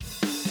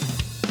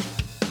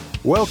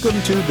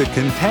Welcome to The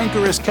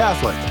Cantankerous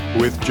Catholic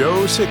with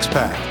Joe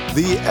Sixpack,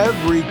 the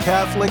every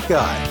Catholic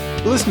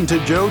guy. Listen to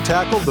Joe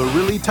tackle the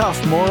really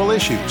tough moral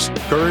issues,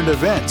 current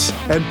events,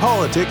 and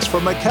politics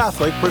from a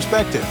Catholic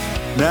perspective.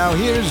 Now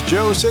here's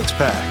Joe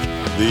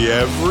Sixpack, the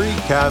every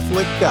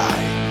Catholic guy.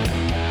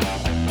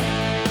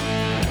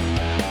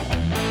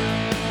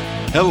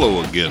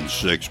 Hello again,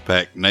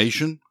 Six-Pack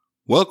Nation.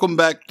 Welcome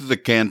back to The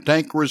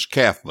Cantankerous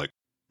Catholic,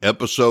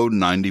 episode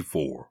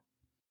 94.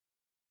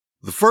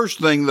 The first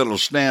thing that'll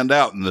stand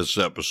out in this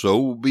episode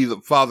will be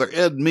that Father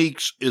Ed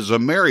Meeks is a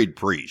married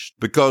priest,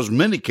 because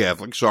many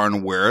Catholics aren't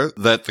aware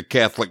that the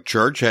Catholic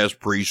Church has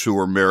priests who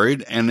are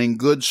married and in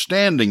good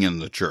standing in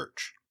the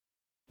Church.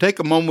 Take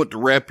a moment to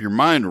wrap your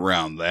mind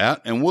around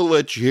that, and we'll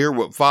let you hear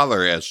what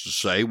Father has to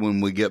say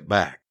when we get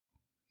back.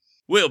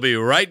 We'll be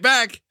right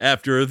back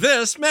after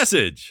this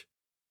message.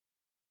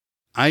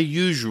 I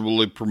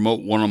usually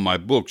promote one of my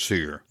books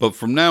here, but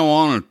from now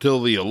on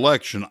until the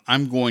election,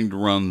 I'm going to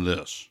run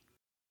this.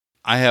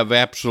 I have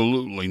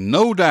absolutely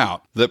no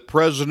doubt that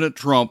President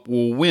Trump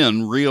will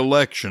win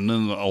re-election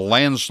in a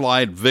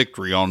landslide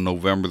victory on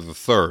November the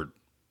 3rd.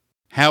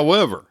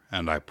 However,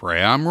 and I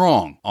pray I'm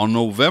wrong, on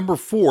November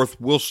 4th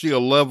we'll see a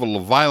level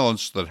of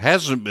violence that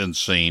hasn't been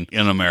seen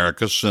in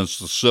America since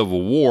the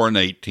Civil War in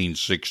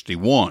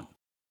 1861.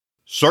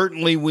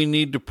 Certainly we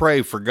need to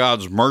pray for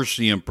God's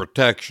mercy and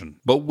protection,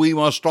 but we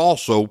must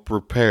also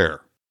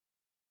prepare.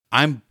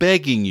 I'm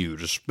begging you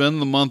to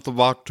spend the month of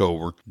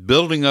October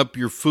building up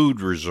your food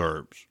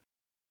reserves.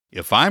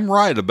 If I'm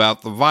right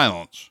about the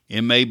violence,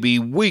 it may be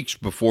weeks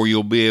before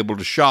you'll be able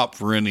to shop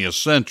for any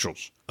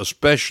essentials,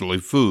 especially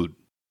food.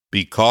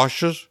 Be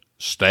cautious,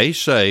 stay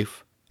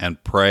safe,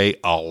 and pray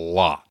a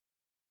lot.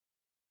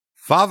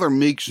 Father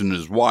Meeks and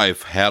his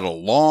wife had a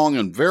long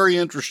and very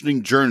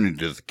interesting journey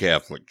to the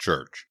Catholic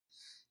Church.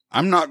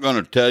 I'm not going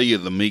to tell you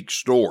the Meeks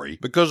story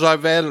because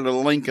I've added a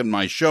link in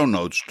my show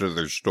notes to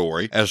their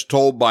story as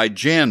told by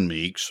Jan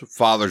Meeks,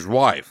 Father's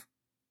wife.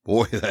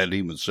 Boy, that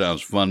even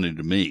sounds funny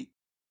to me.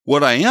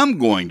 What I am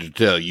going to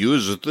tell you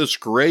is that this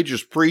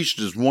courageous priest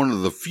is one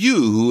of the few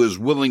who is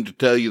willing to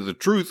tell you the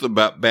truth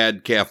about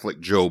bad Catholic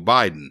Joe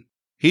Biden.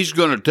 He's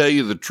going to tell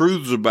you the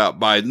truths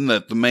about Biden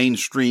that the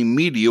mainstream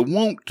media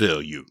won't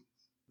tell you.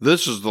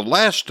 This is the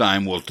last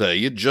time we'll tell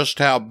you just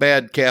how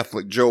bad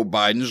Catholic Joe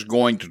Biden is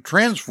going to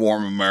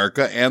transform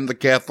America and the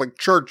Catholic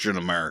Church in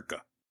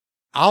America.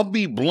 I'll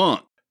be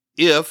blunt.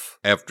 If,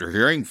 after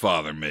hearing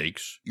Father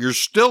Meeks, you're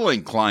still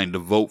inclined to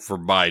vote for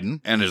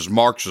Biden and his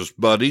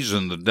Marxist buddies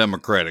in the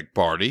Democratic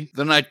Party,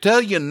 then I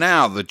tell you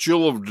now that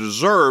you'll have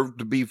deserved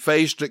to be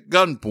faced at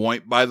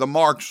gunpoint by the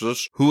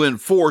Marxists who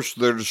enforce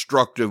their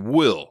destructive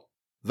will.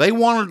 They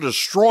want to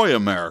destroy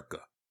America.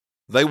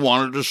 They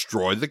want to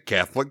destroy the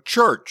Catholic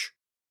Church.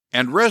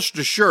 And rest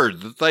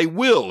assured that they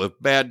will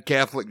if bad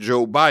Catholic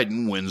Joe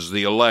Biden wins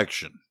the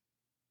election.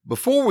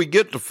 Before we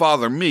get to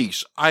Father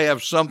Meeks, I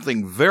have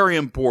something very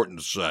important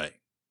to say.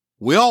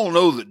 We all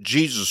know that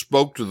Jesus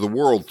spoke to the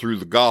world through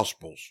the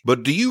Gospels,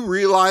 but do you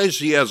realize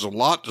he has a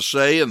lot to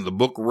say in the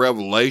book of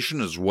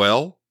Revelation as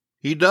well?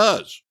 He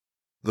does.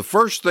 The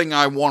first thing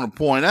I want to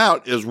point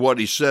out is what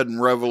he said in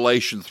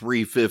Revelation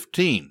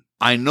 3:15.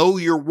 I know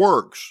your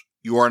works.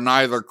 You are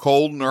neither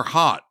cold nor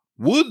hot.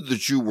 Would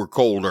that you were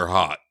cold or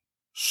hot.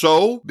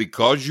 So,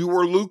 because you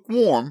are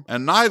lukewarm,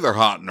 and neither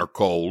hot nor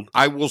cold,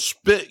 I will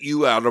spit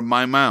you out of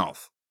my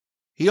mouth.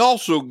 He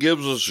also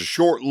gives us a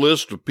short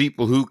list of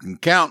people who can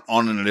count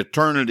on an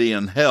eternity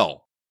in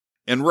hell.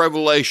 In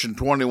Revelation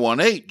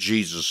 21:8,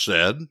 Jesus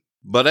said,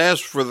 But as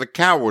for the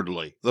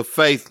cowardly, the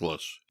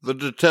faithless, the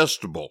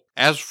detestable,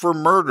 as for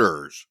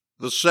murderers,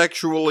 the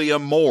sexually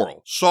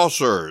immoral,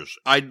 sorcerers,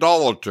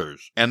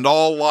 idolaters, and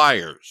all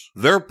liars,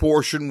 their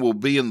portion will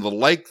be in the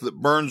lake that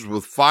burns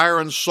with fire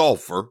and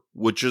sulfur,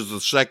 which is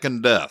the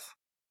second death.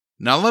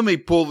 Now let me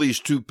pull these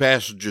two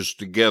passages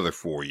together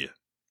for you.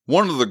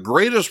 One of the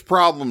greatest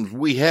problems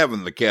we have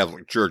in the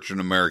Catholic Church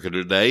in America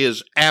today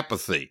is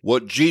apathy,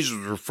 what Jesus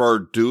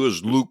referred to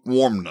as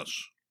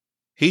lukewarmness.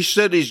 He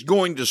said he's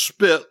going to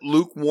spit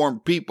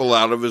lukewarm people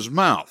out of his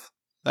mouth.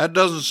 That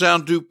doesn't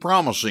sound too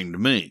promising to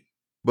me.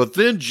 But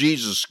then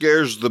Jesus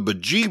scares the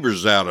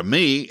bejeebers out of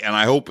me, and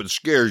I hope it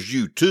scares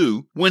you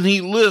too, when he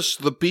lists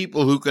the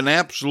people who can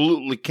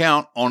absolutely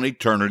count on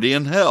eternity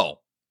in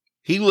hell.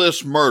 He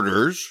lists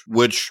murderers,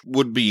 which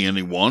would be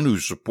anyone who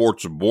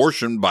supports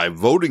abortion by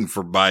voting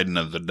for Biden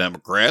and the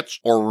Democrats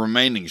or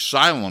remaining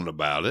silent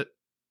about it.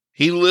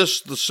 He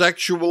lists the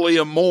sexually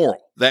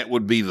immoral. That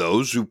would be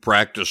those who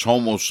practice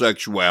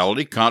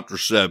homosexuality,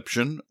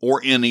 contraception,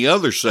 or any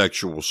other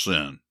sexual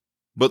sin.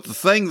 But the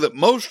thing that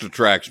most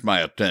attracts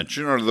my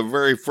attention are the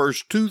very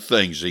first two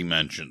things he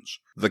mentions,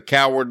 the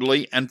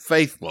cowardly and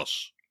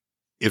faithless.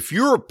 If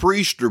you're a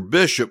priest or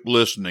bishop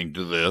listening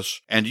to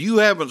this, and you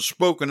haven't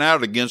spoken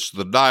out against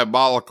the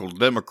diabolical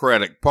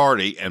Democratic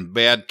Party and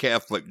bad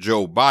Catholic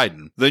Joe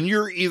Biden, then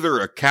you're either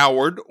a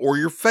coward or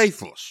you're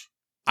faithless.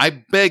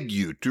 I beg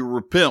you to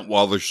repent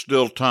while there's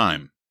still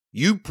time.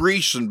 You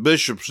priests and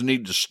bishops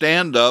need to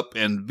stand up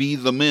and be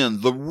the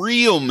men, the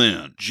real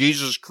men,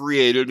 Jesus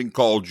created and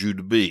called you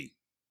to be.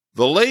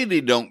 The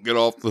lady don't get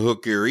off the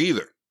hook here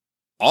either.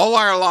 All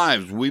our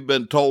lives we've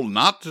been told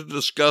not to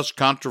discuss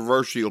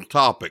controversial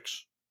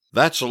topics.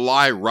 That's a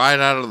lie right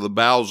out of the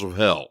bowels of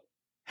hell.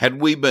 Had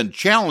we been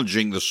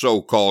challenging the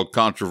so-called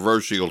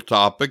controversial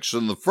topics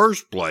in the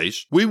first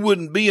place, we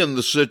wouldn't be in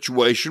the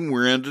situation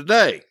we're in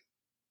today.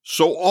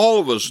 So all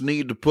of us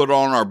need to put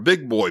on our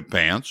big boy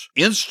pants,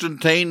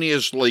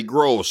 instantaneously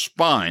grow a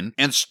spine,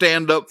 and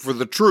stand up for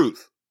the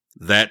truth.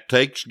 That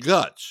takes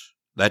guts.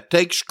 That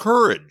takes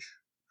courage.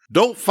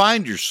 Don't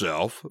find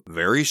yourself,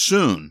 very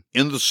soon,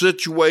 in the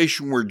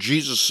situation where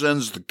Jesus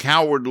sends the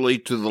cowardly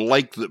to the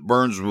lake that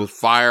burns with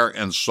fire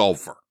and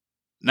sulfur.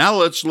 Now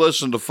let's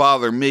listen to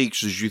Father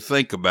Meeks as you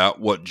think about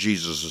what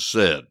Jesus has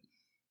said.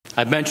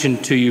 I've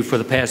mentioned to you for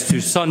the past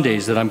 2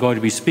 Sundays that I'm going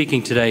to be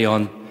speaking today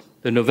on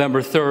the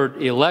November 3rd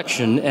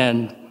election,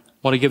 and I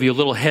want to give you a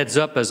little heads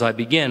up as I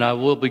begin. I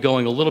will be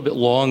going a little bit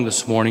long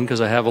this morning because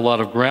I have a lot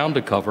of ground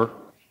to cover.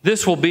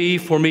 This will be,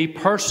 for me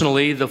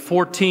personally, the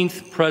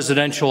 14th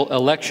presidential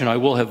election I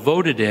will have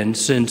voted in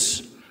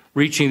since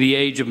reaching the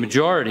age of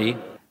majority,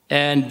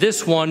 and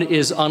this one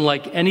is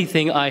unlike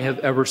anything I have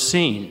ever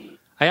seen.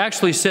 I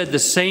actually said the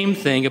same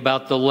thing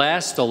about the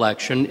last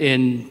election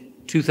in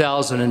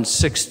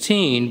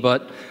 2016,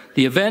 but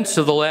the events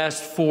of the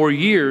last 4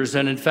 years,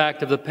 and in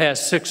fact of the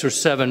past 6 or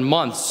 7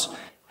 months,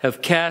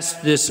 have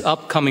cast this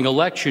upcoming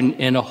election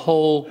in a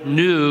whole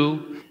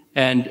new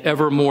and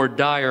ever more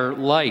dire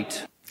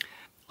light.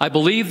 I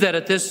believe that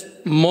at this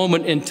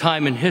moment in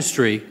time in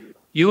history,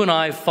 you and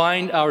I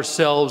find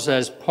ourselves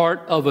as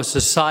part of a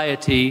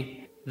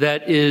society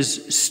that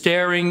is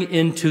staring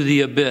into the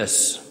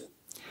abyss,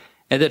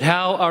 and that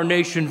how our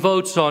nation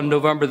votes on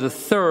November the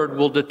 3rd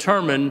will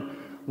determine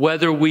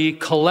whether we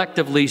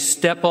collectively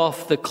step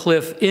off the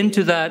cliff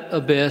into that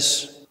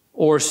abyss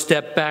or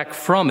step back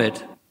from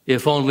it,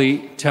 if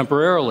only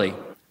temporarily.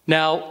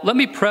 Now, let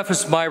me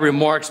preface my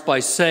remarks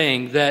by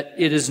saying that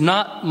it is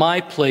not my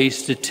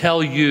place to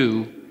tell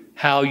you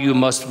how you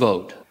must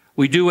vote.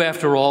 We do,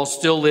 after all,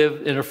 still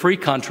live in a free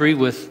country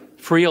with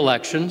free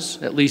elections,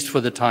 at least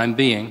for the time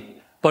being.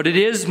 But it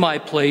is my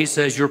place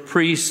as your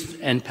priest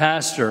and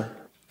pastor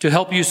to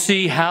help you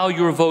see how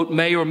your vote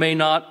may or may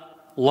not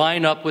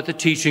line up with the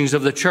teachings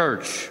of the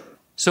church.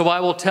 So I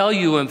will tell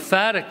you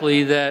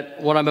emphatically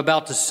that what I'm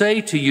about to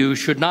say to you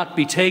should not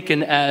be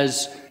taken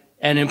as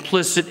an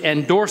implicit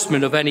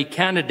endorsement of any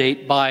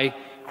candidate by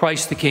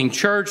Christ the King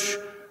Church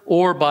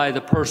or by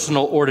the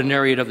personal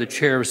ordinariate of the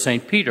chair of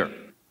St. Peter.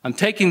 I'm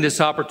taking this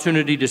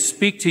opportunity to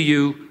speak to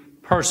you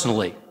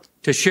personally,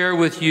 to share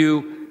with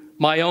you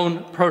my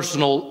own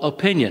personal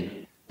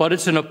opinion. But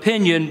it's an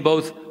opinion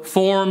both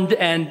formed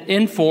and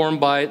informed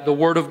by the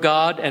Word of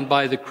God and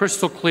by the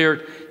crystal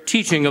clear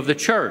teaching of the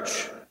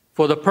church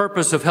for the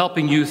purpose of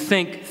helping you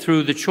think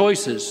through the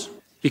choices.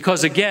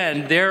 Because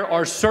again, there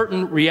are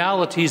certain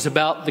realities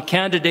about the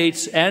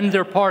candidates and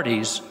their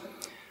parties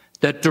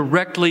that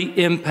directly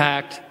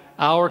impact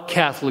our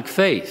Catholic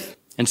faith.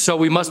 And so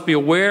we must be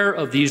aware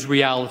of these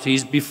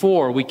realities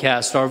before we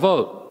cast our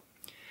vote.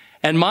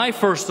 And my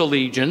first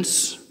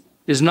allegiance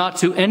is not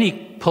to any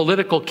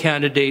political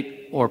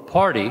candidate or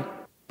party,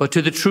 but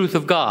to the truth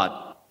of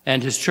God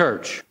and His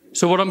church.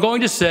 So what I'm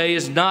going to say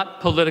is not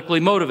politically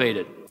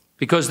motivated,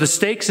 because the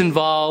stakes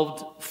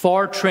involved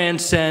far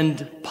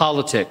transcend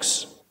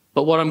politics.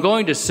 But what I'm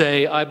going to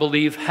say, I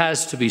believe,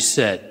 has to be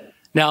said.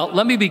 Now,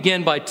 let me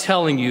begin by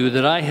telling you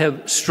that I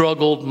have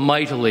struggled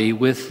mightily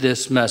with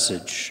this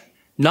message.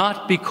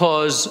 Not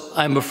because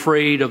I'm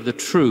afraid of the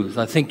truth.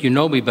 I think you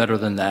know me better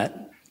than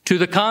that. To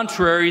the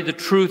contrary, the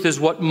truth is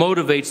what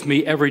motivates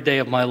me every day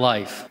of my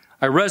life.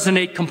 I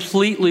resonate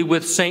completely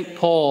with St.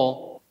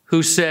 Paul,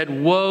 who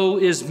said, "Woe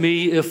is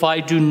me if I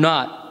do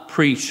not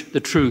preach the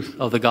truth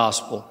of the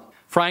gospel."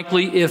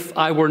 Frankly, if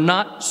I were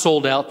not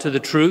sold out to the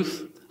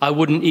truth, I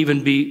wouldn't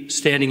even be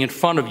standing in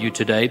front of you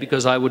today,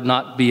 because I would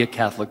not be a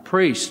Catholic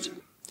priest.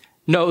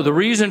 No, the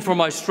reason for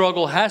my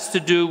struggle has to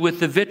do with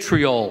the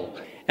vitriol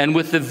and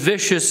with the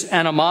vicious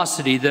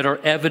animosity that are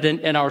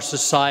evident in our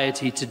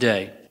society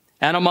today.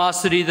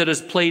 Animosity that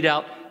is played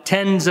out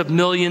tens of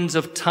millions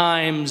of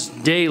times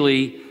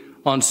daily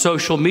on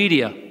social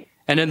media,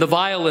 and in the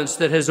violence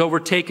that has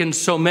overtaken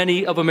so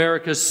many of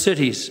America's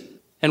cities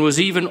and was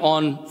even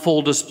on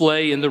full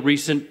display in the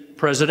recent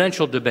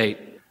presidential debate.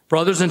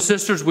 Brothers and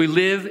sisters, we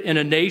live in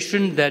a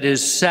nation that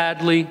is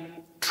sadly,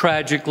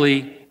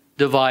 tragically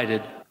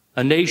divided,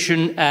 a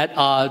nation at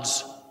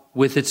odds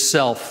with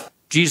itself.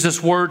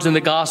 Jesus' words in the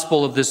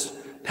gospel of this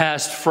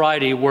past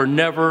Friday were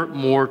never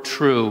more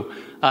true.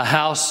 A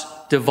house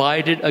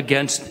divided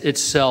against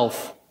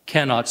itself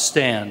cannot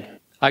stand.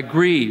 I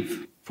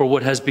grieve for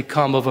what has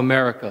become of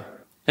America.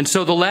 And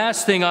so the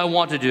last thing I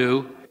want to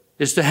do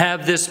is to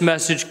have this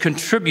message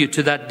contribute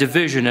to that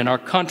division in our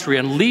country,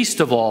 and least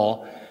of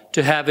all,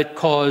 to have it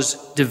cause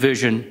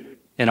division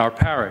in our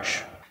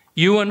parish.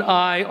 You and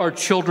I are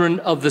children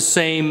of the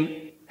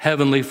same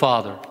Heavenly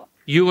Father.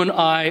 You and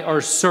I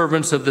are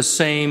servants of the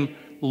same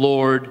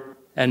Lord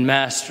and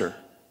Master.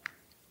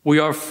 We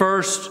are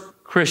first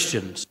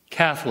Christians,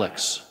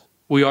 Catholics.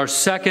 We are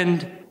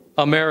second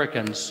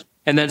Americans.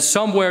 And then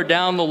somewhere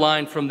down the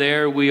line from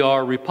there, we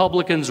are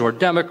Republicans or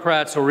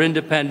Democrats or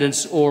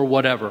independents or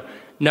whatever.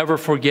 Never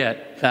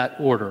forget that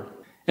order.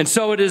 And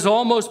so it has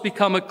almost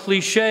become a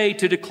cliche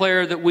to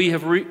declare that we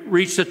have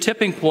reached a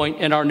tipping point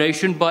in our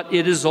nation, but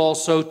it is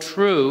also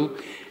true.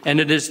 And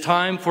it is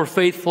time for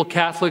faithful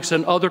Catholics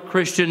and other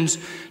Christians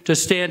to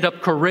stand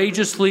up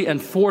courageously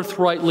and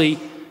forthrightly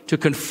to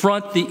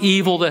confront the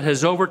evil that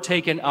has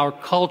overtaken our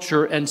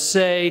culture and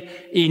say,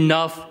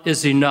 enough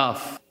is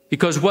enough.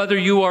 Because whether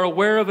you are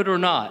aware of it or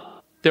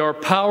not, there are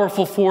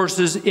powerful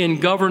forces in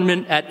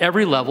government at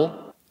every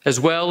level, as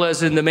well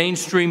as in the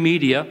mainstream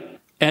media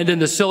and in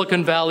the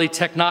Silicon Valley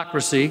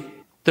technocracy,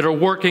 that are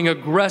working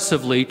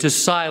aggressively to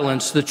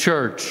silence the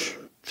church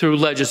through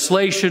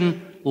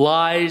legislation,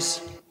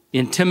 lies,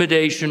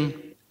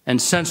 intimidation, and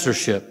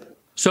censorship.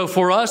 So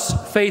for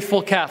us,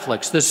 faithful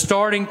Catholics, the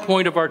starting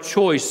point of our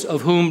choice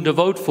of whom to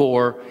vote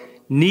for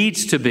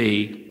needs to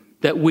be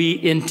that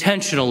we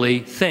intentionally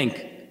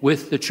think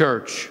with the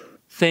church.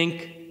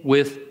 Think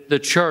with the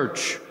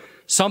church.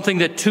 Something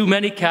that too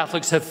many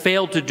Catholics have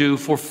failed to do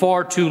for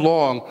far too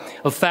long,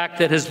 a fact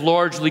that has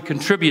largely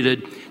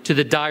contributed to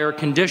the dire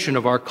condition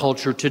of our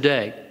culture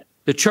today.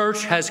 The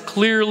church has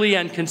clearly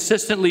and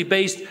consistently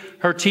based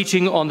her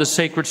teaching on the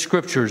sacred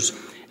scriptures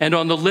and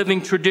on the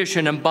living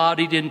tradition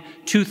embodied in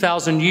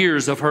 2,000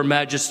 years of her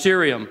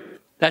magisterium.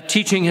 That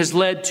teaching has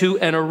led to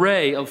an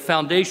array of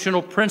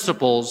foundational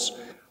principles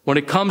when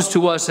it comes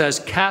to us as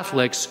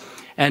Catholics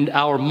and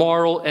our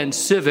moral and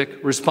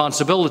civic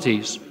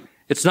responsibilities.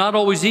 It's not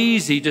always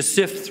easy to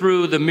sift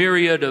through the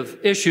myriad of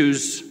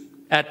issues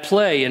at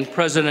play in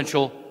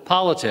presidential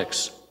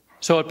politics.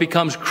 So it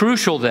becomes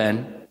crucial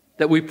then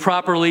that we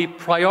properly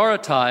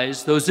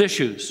prioritize those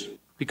issues,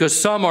 because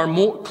some are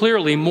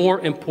clearly more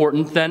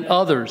important than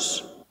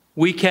others.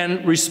 We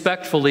can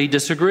respectfully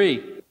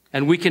disagree,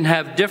 and we can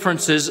have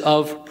differences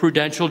of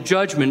prudential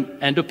judgment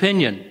and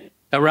opinion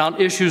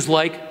around issues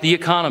like the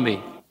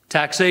economy,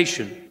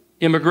 taxation,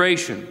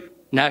 immigration,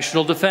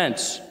 national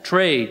defense,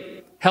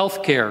 trade,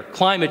 healthcare,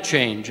 climate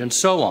change, and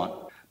so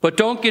on. But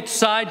don't get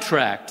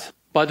sidetracked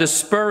by the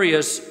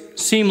spurious,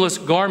 seamless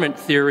garment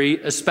theory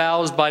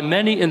espoused by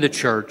many in the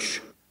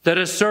church that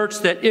asserts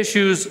that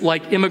issues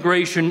like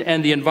immigration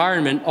and the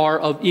environment are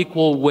of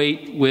equal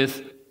weight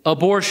with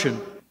abortion,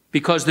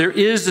 because there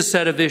is a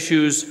set of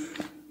issues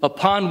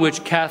upon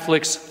which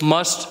Catholics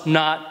must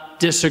not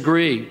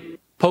disagree.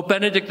 Pope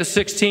Benedict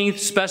XVI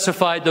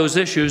specified those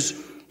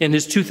issues in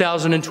his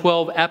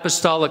 2012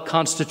 Apostolic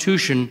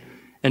Constitution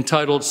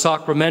entitled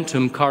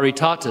Sacramentum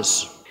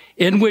Caritatis,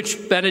 in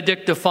which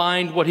Benedict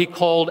defined what he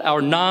called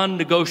our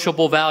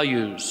non-negotiable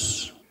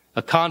values,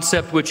 a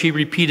concept which he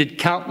repeated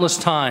countless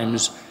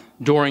times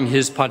during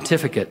his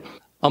pontificate.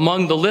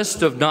 Among the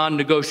list of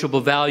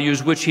non-negotiable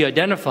values which he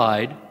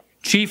identified,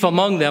 chief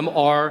among them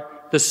are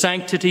the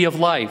sanctity of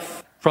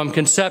life from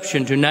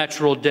conception to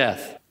natural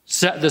death,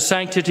 the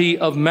sanctity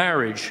of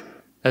marriage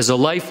as a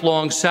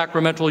lifelong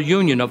sacramental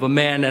union of a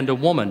man and a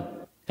woman,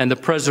 and the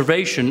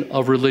preservation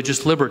of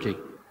religious liberty.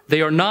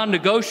 They are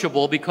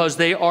non-negotiable because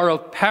they are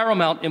of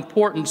paramount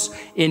importance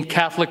in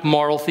Catholic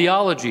moral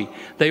theology.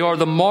 They are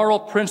the moral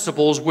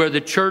principles where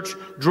the church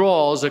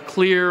draws a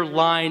clear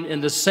line in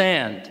the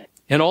sand.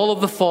 In all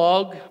of the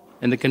fog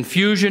and the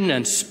confusion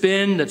and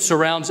spin that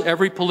surrounds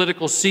every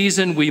political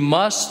season, we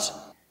must,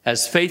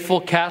 as faithful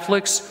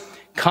Catholics,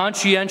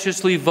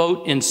 conscientiously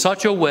vote in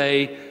such a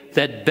way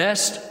that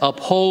best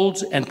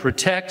upholds and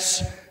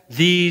protects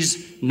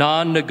these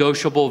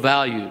non-negotiable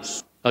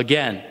values.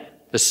 Again,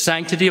 the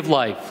sanctity of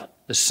life,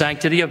 the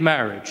sanctity of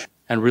marriage,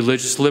 and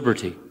religious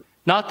liberty.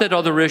 Not that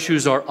other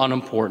issues are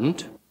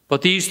unimportant,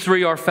 but these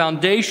three are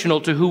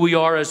foundational to who we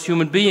are as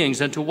human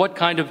beings and to what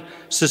kind of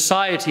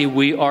society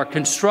we are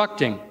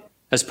constructing.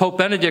 As Pope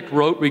Benedict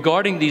wrote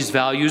regarding these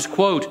values,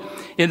 quote,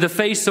 "In the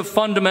face of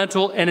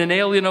fundamental and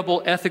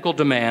inalienable ethical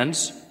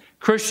demands,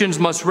 Christians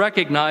must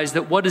recognize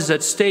that what is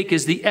at stake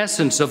is the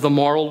essence of the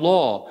moral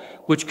law,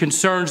 which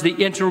concerns the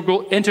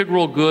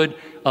integral good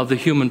of the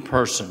human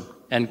person,"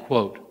 end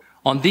quote.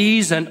 On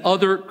these and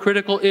other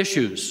critical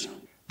issues,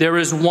 there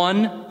is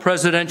one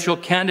presidential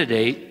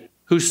candidate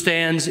who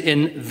stands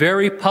in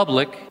very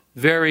public,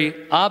 very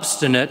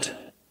obstinate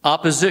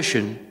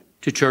opposition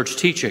to church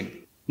teaching,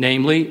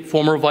 namely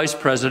former Vice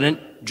President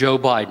Joe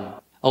Biden,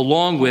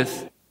 along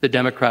with the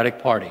Democratic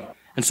Party.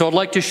 And so I'd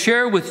like to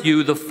share with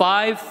you the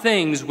 5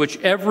 things which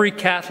every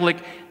Catholic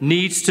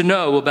needs to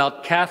know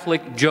about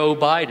Catholic Joe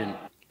Biden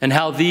and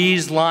how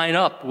these line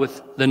up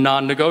with the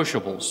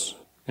non-negotiables.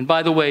 And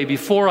by the way,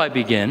 before I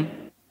begin,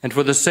 and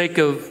for the sake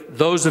of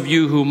those of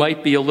you who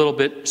might be a little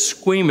bit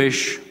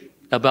squeamish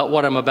about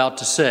what I'm about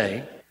to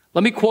say,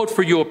 let me quote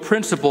for you a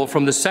principle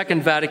from the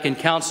Second Vatican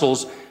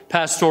Council's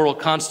Pastoral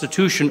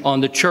Constitution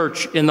on the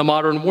Church in the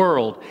Modern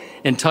World,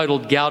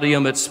 entitled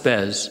Gaudium et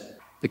Spes.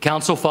 The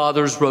Council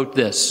Fathers wrote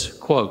this,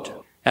 quote,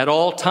 "At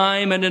all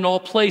time and in all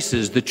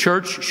places, the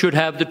Church should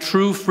have the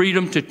true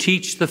freedom to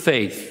teach the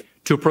faith,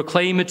 to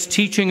proclaim its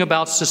teaching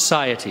about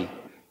society,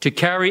 to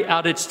carry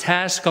out its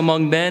task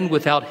among men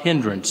without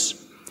hindrance,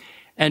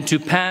 and to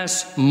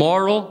pass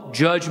moral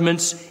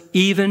judgments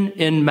even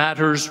in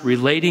matters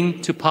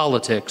relating to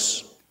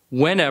politics,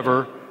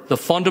 whenever the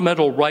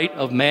fundamental right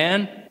of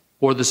man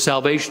or the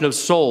salvation of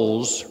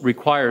souls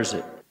requires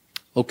it.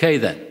 Okay,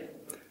 then.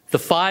 The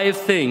 5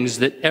 things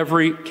that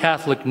every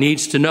Catholic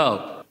needs to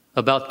know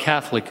about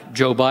Catholic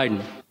Joe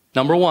Biden.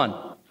 Number 1,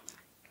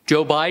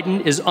 Joe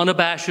Biden is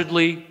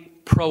unabashedly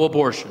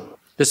pro-abortion.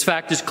 This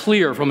fact is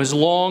clear from his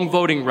long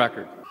voting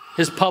record,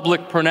 his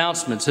public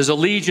pronouncements, his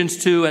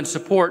allegiance to and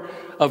support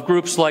of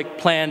groups like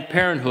Planned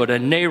Parenthood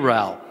and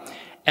NARAL,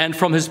 and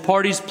from his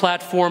party's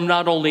platform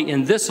not only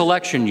in this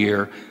election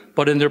year,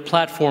 but in their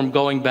platform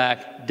going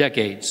back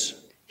decades.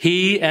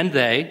 He and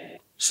they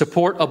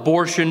support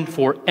abortion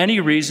for any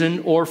reason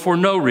or for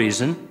no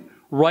reason,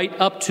 right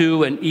up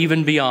to and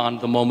even beyond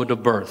the moment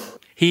of birth.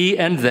 He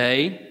and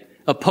they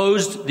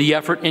opposed the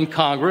effort in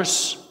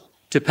Congress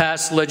to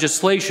pass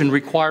legislation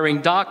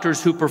requiring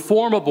doctors who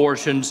perform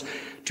abortions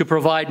to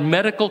provide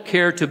medical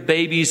care to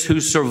babies who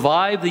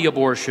survive the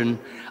abortion,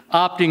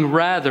 opting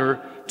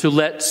rather to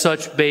let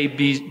such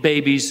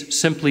babies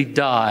simply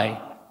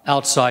die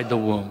outside the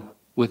womb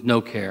with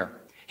no care.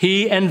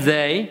 He and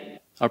they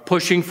are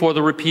pushing for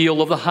the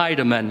repeal of the Hyde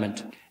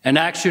Amendment, an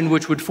action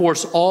which would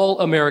force all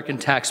American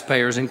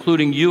taxpayers,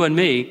 including you and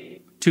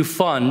me, to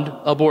fund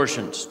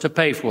abortions, to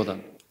pay for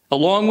them.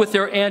 Along with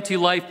their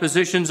anti-life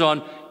positions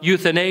on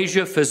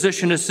euthanasia,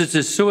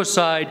 physician-assisted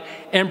suicide,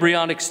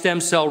 embryonic stem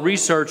cell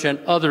research, and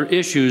other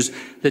issues,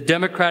 the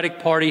Democratic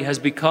Party has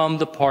become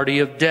the party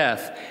of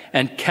death,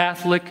 and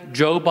Catholic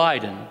Joe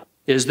Biden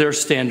is their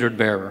standard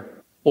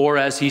bearer. Or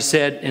as he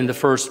said in the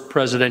first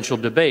presidential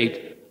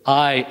debate,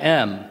 I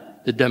am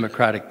the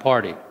Democratic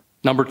Party.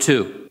 Number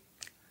 2,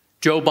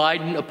 Joe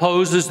Biden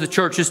opposes the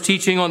church's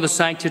teaching on the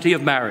sanctity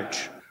of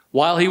marriage.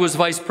 While he was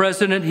vice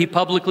president, he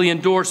publicly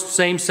endorsed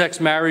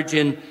same-sex marriage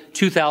in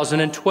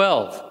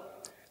 2012,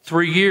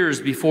 3 years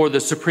before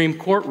the Supreme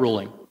Court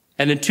ruling.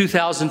 And in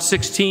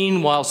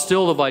 2016, while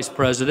still the vice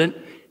president,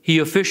 he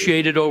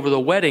officiated over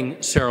the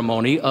wedding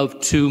ceremony of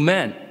 2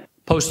 men,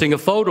 posting a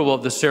photo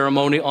of the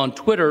ceremony on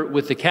Twitter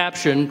with the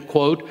caption,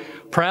 quote,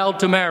 "Proud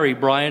to marry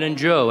Brian and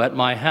Joe at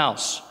my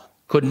house.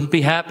 Couldn't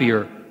be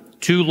happier.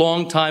 2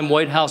 longtime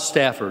White House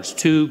staffers,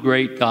 2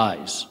 great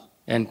guys,"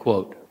 end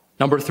quote.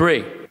 Number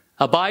 3,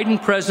 a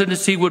Biden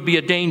presidency would be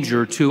a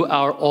danger to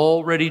our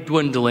already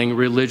dwindling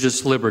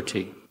religious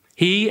liberty.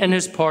 He and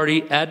his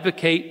party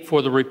advocate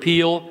for the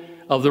repeal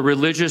of the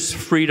Religious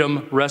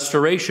Freedom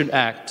Restoration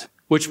Act,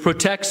 which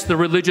protects the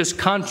religious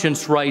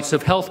conscience rights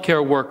of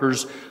healthcare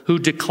workers who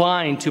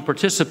decline to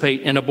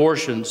participate in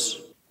abortions,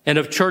 and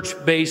of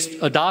church-based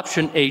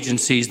adoption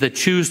agencies that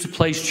choose to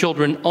place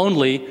children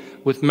only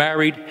with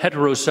married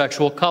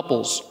heterosexual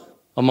couples,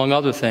 among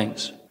other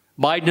things.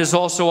 Biden is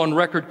also on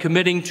record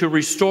committing to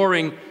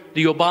restoring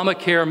the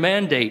Obamacare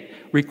mandate,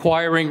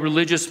 requiring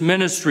religious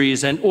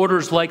ministries and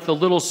orders like the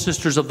Little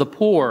Sisters of the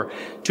Poor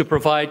to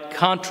provide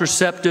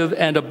contraceptive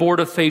and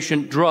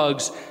abortifacient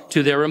drugs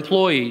to their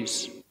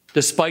employees,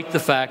 despite the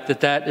fact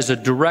that that is a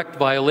direct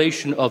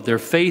violation of their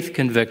faith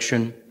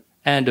conviction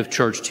and of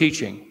church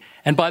teaching.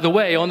 And by the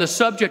way, on the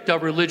subject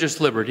of religious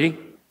liberty,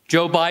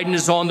 Joe Biden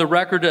is on the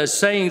record as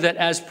saying that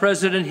as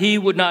president, he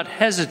would not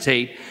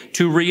hesitate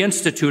to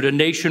reinstitute a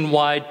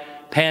nationwide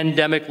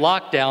pandemic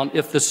lockdown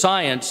if the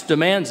science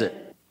demands it.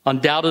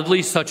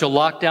 Undoubtedly, such a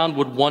lockdown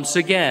would once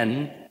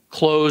again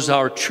close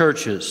our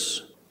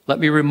churches. Let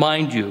me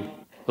remind you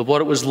of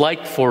what it was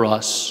like for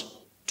us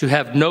to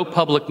have no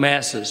public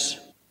masses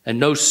and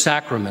no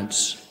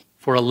sacraments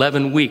for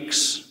 11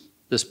 weeks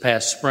this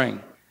past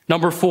spring.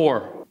 Number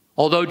 4,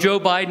 although Joe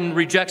Biden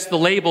rejects the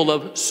label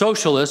of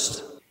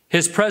socialist,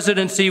 his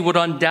presidency would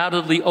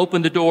undoubtedly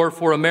open the door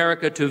for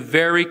America to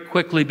very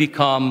quickly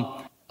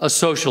become a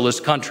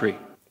socialist country.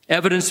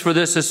 Evidence for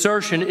this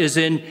assertion is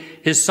in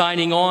his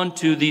signing on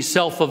to the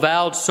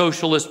self-avowed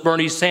socialist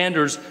Bernie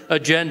Sanders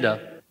agenda,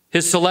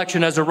 his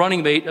selection as a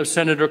running mate of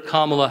Senator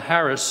Kamala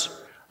Harris,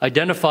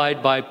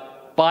 identified by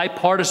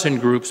nonpartisan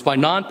groups,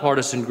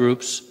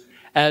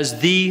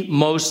 as the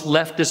most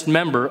leftist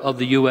member of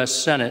the U.S.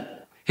 Senate,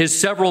 his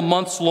several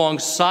months-long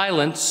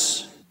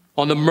silence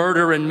on the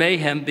murder and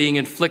mayhem being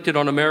inflicted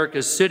on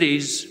America's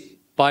cities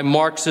by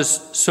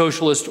Marxist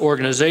socialist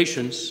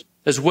organizations,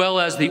 as well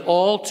as the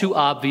all too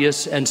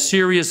obvious and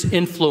serious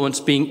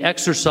influence being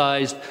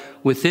exercised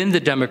within the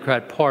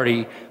Democrat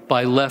Party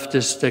by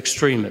leftist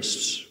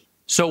extremists.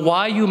 So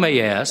why, you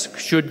may ask,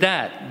 should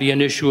that be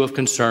an issue of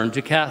concern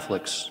to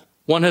Catholics?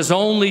 One has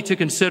only to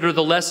consider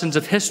the lessons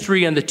of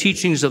history and the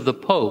teachings of the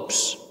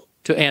popes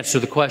to answer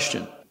the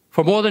question.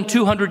 For more than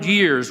 200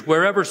 years,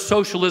 wherever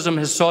socialism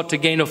has sought to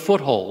gain a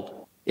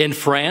foothold, in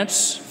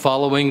France,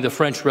 following the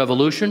French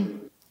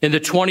Revolution, in the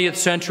 20th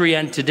century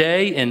and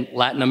today in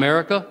Latin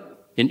America,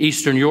 in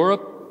Eastern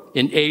Europe,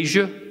 in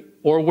Asia,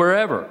 or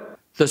wherever,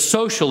 the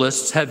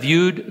socialists have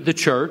viewed the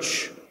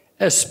church,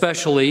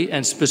 especially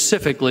and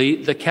specifically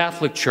the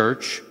Catholic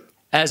Church,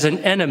 as an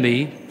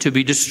enemy to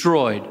be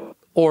destroyed,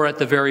 or at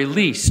the very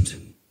least,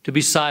 to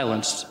be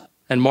silenced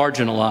and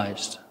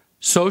marginalized.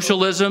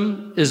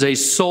 Socialism is a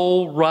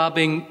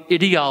soul-robbing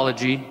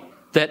ideology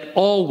that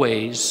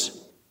always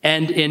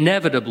and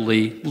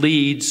inevitably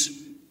leads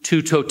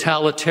to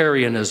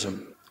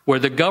totalitarianism, where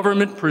the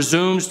government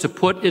presumes to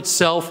put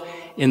itself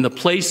in the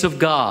place of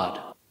God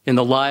in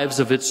the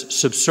lives of its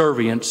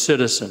subservient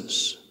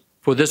citizens.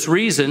 For this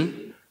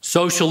reason,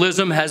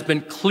 socialism has been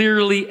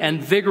clearly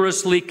and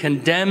vigorously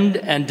condemned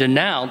and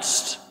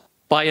denounced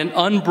by an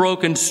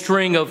unbroken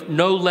string of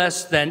no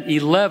less than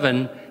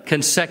 11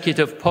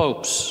 consecutive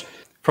popes,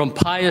 from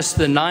Pius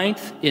IX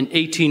in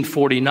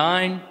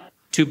 1849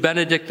 to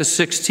Benedict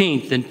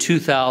XVI in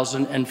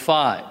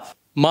 2005.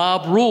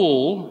 Mob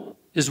rule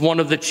is one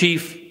of the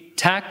chief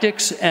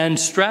tactics and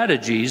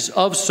strategies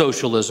of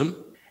socialism,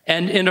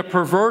 and in a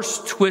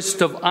perverse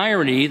twist of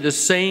irony, the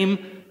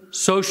same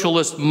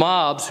socialist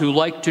mobs who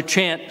like to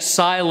chant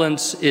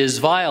 "silence is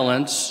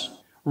violence"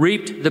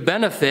 reaped the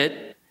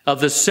benefit of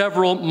the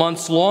several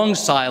months-long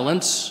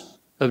silence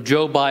of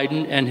Joe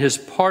Biden and his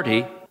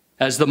party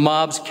as the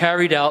mobs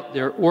carried out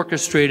their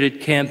orchestrated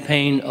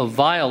campaign of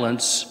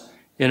violence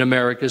in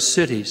America's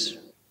cities.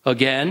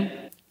 Again,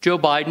 Joe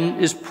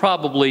Biden is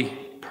probably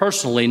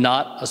personally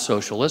not a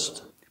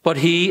socialist, but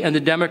he and the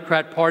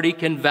Democrat Party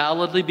can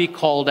validly be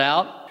called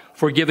out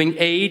for giving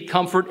aid,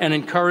 comfort, and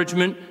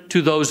encouragement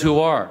to those who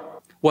are,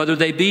 whether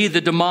they be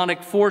the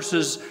demonic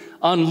forces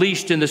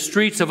unleashed in the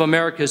streets of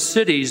America's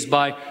cities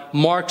by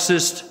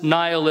Marxist,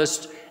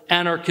 nihilist,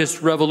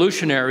 anarchist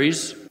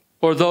revolutionaries,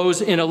 or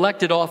those in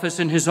elected office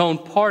in his own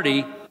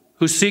party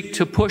who seek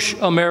to push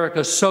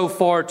America so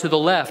far to the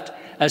left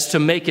as to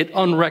make it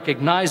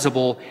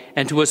unrecognizable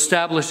and to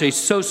establish a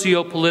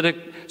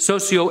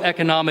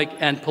socioeconomic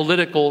and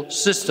political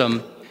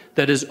system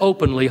that is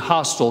openly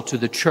hostile to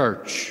the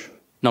church.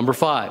 Number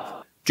 5,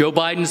 Joe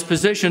Biden's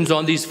positions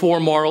on these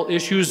 4 moral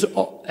issues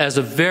as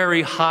a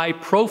very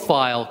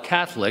high-profile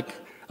Catholic,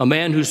 a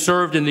man who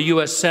served in the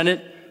U.S.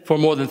 Senate for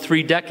more than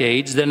 3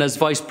 decades, then as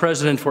vice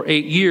president for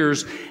 8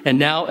 years, and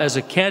now as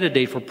a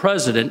candidate for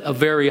president, a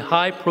very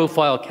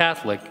high-profile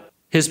Catholic.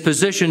 His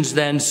positions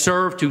then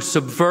serve to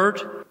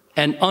subvert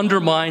and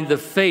undermine the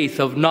faith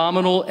of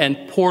nominal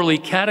and poorly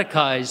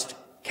catechized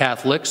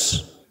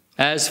Catholics,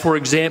 as, for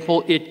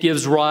example, it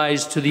gives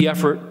rise to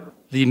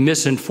the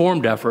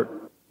misinformed effort,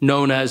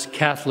 known as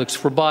Catholics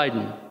for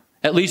Biden.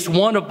 At least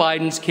one of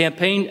Biden's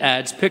campaign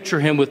ads picture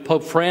him with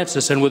Pope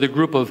Francis and with a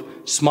group of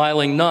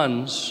smiling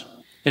nuns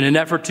in an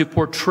effort to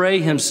portray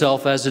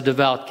himself as a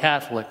devout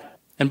Catholic.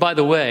 And by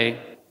the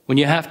way, when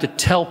you have to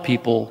tell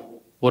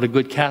people what a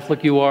good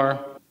Catholic you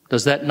are,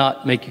 does that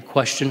not make you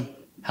question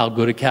how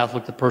good a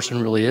Catholic the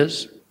person really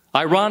is?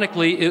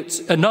 Ironically, it's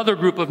another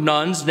group of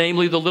nuns,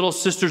 namely the Little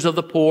Sisters of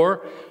the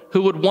Poor,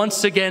 who would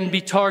once again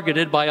be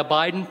targeted by a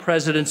Biden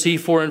presidency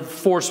for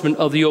enforcement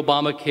of the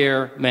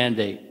Obamacare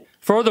mandate.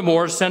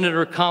 Furthermore,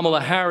 Senator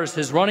Kamala Harris,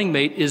 his running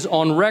mate, is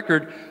on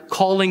record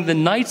calling the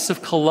Knights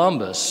of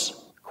Columbus,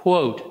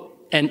 quote,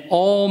 an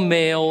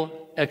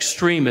all-male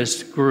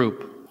extremist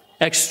group.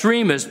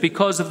 Extremist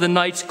because of the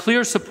Knights'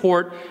 clear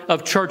support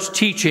of church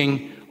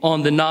teaching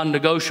on the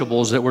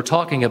non-negotiables that we're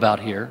talking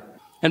about here.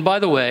 And by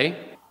the way,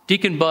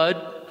 Deacon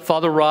Bud,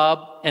 Father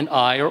Rob, and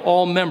I are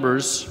all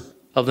members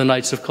of the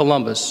Knights of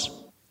Columbus.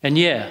 And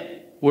yeah,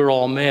 we're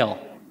all male.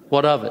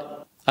 What of it?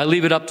 I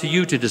leave it up to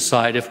you to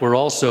decide if we're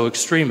also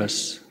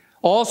extremists.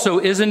 Also,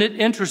 isn't it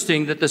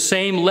interesting that the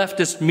same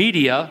leftist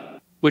media,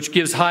 which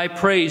gives high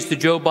praise to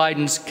Joe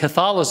Biden's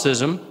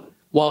Catholicism,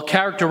 while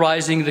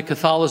characterizing the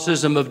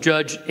Catholicism of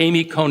Judge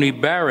Amy Coney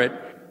Barrett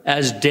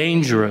as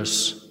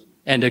dangerous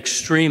and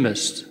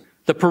extremist,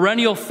 the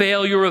perennial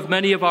failure of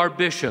many of our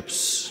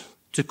bishops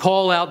to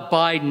call out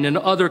Biden and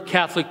other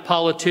Catholic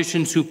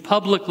politicians who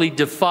publicly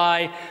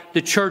defy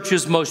the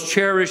Church's most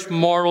cherished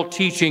moral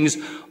teachings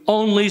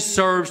only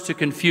serves to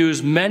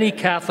confuse many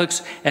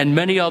Catholics and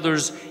many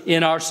others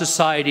in our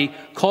society,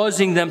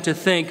 causing them to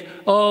think,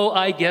 oh,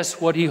 I guess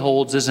what he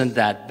holds isn't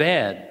that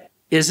bad.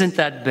 Isn't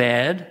that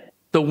bad?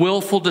 The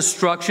willful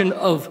destruction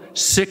of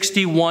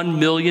 61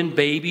 million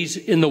babies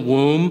in the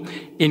womb,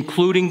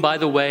 including, by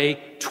the way,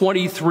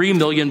 23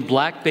 million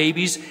black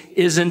babies,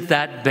 isn't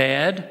that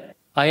bad?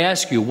 I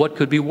ask you, what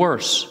could be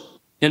worse?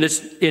 In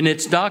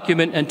its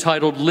document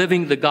entitled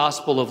Living the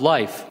Gospel of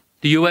Life,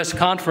 the U.S.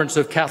 Conference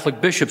of Catholic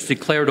Bishops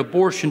declared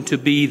abortion to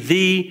be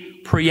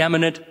the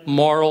preeminent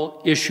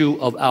moral issue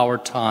of our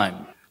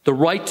time. The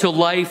right to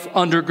life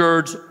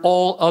undergirds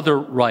all other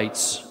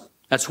rights.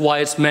 That's why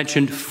it's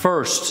mentioned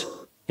first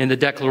in the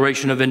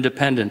Declaration of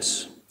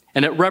Independence.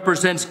 And it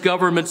represents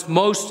government's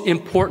most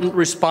important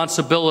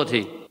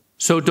responsibility.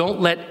 So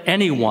don't let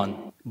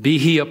anyone, be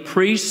he a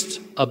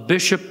priest, a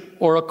bishop,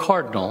 or a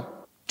cardinal,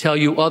 tell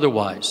you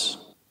otherwise.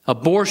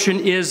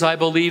 Abortion is, I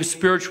believe,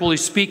 spiritually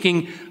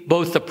speaking,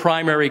 both the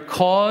primary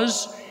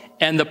cause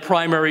and the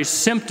primary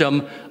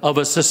symptom of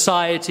a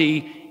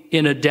society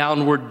in a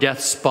downward death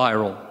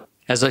spiral.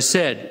 As I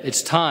said,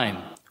 it's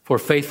time for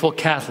faithful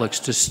Catholics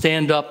to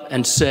stand up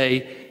and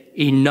say,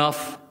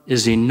 enough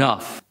is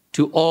enough.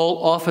 to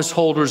all office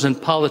holders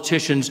and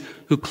politicians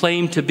who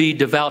claim to be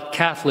devout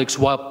Catholics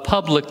while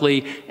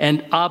publicly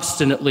and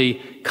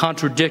obstinately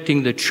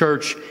contradicting the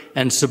Church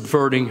and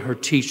subverting her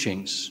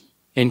teachings.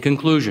 In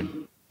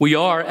conclusion, we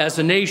are, as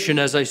a nation,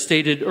 as I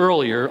stated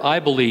earlier, I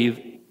believe,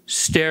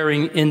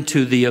 staring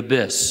into the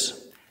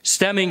abyss,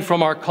 stemming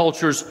from our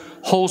culture's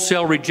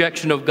wholesale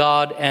rejection of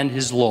God and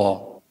His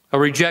law, a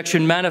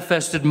rejection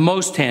manifested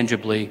most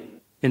tangibly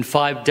in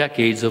 5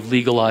 decades of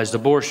legalized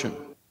abortion.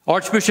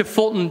 Archbishop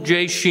Fulton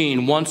J.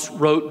 Sheen once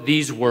wrote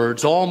these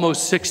words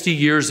almost 60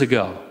 years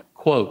ago,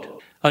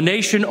 quote, "A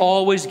nation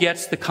always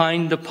gets the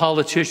kind of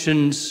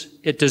politicians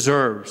it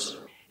deserves.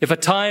 If a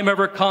time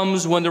ever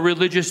comes when the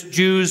religious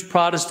Jews,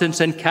 Protestants,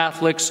 and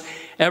Catholics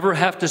ever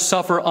have to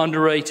suffer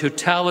under a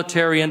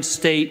totalitarian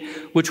state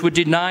which would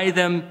deny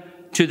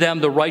to them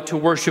the right to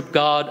worship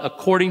God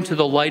according to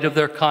the light of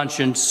their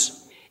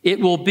conscience, it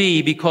will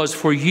be because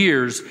for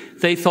years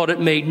they thought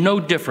it made no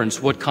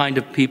difference what kind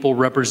of people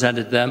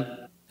represented them,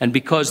 and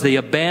because they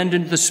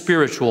abandoned the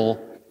spiritual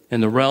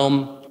in the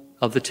realm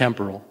of the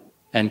temporal,"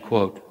 end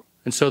quote.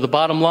 And so the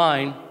bottom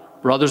line,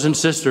 brothers and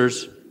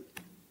sisters,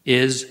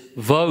 is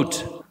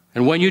vote.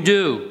 And when you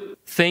do,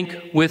 think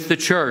with the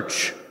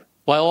Church,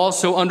 while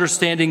also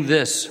understanding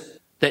this,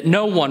 that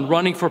no one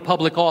running for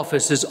public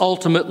office is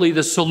ultimately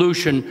the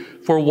solution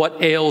for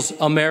what ails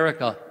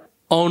America.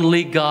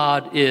 Only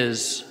God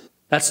is.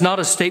 That's not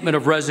a statement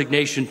of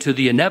resignation to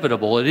the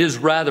inevitable. It is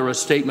rather a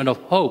statement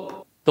of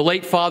hope. The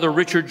late Father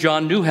Richard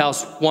John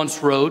Newhouse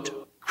once wrote,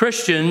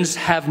 "Christians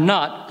have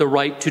not the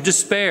right to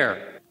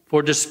despair,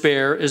 for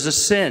despair is a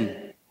sin.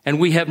 And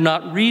we have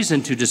not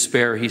reason to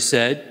despair," he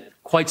said,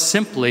 "quite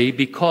simply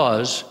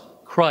because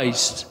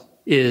Christ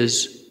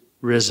is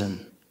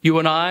risen." You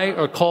and I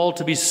are called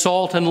to be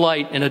salt and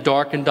light in a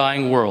dark and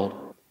dying world.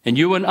 And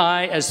you and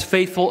I, as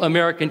faithful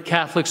American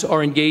Catholics,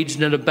 are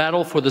engaged in a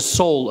battle for the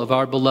soul of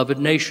our beloved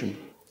nation.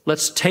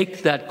 Let's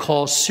take that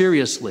call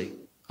seriously.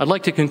 I'd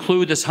like to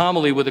conclude this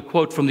homily with a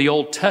quote from the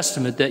Old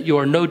Testament that you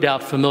are no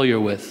doubt familiar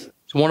with.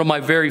 It's one of my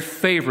very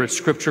favorite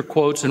scripture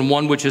quotes and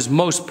one which is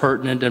most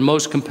pertinent and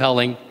most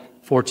compelling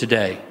for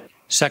today.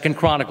 2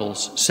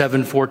 Chronicles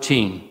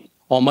 7:14.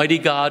 Almighty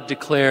God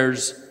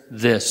declares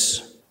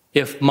this,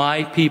 "If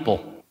my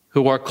people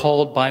who are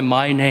called by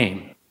my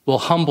name will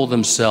humble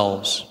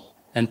themselves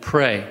and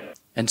pray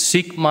and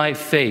seek my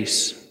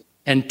face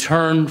and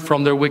turn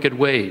from their wicked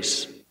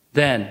ways,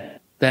 then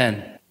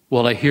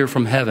will I hear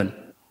from heaven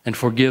and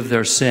forgive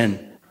their sin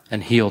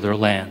and heal their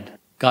land."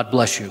 God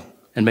bless you,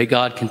 and may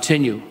God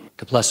continue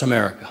to bless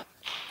America.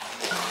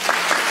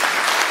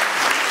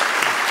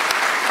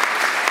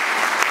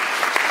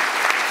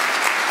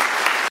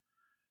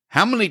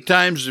 How many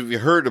times have you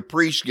heard a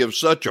priest give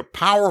such a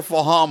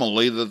powerful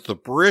homily that the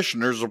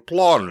parishioners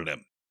applauded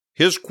him?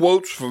 His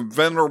quotes from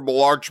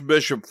Venerable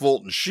Archbishop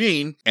Fulton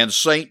Sheen and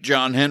St.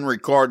 John Henry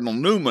Cardinal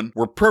Newman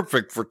were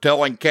perfect for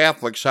telling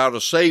Catholics how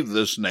to save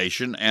this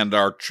nation and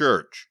our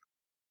church.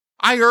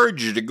 I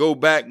urge you to go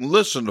back and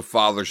listen to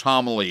Father's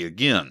homily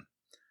again.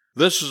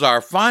 This is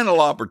our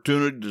final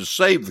opportunity to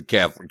save the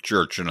Catholic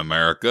Church in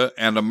America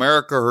and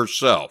America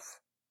herself.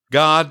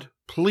 God,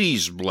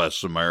 please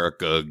bless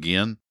America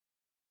again.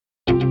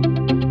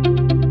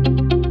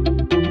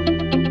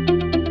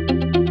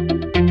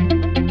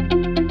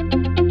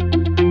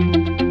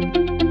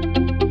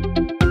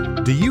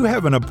 Do you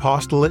have an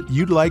apostolate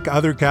you'd like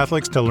other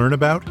Catholics to learn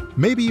about?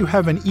 Maybe you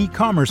have an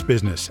e-commerce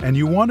business and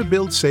you want to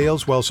build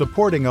sales while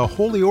supporting a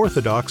Holy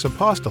Orthodox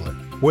apostolate.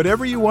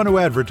 Whatever you want to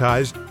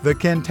advertise, the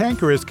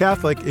Cantankerous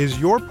Catholic is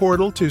your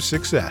portal to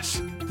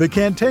success. The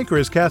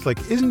Cantankerous Catholic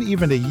isn't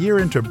even a year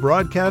into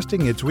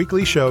broadcasting its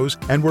weekly shows,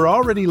 and we're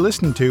already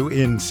listened to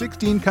in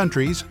 16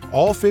 countries,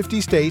 all 50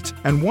 states,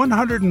 and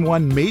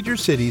 101 major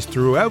cities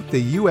throughout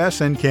the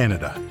U.S. and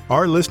Canada.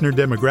 Our listener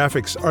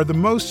demographics are the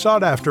most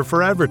sought after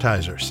for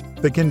advertisers.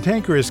 The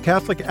Cantankerous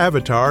Catholic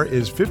avatar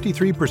is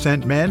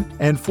 53% men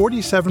and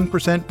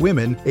 47%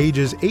 women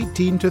ages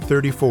 18 to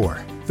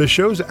 34. The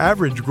show's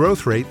average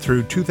growth rate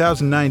through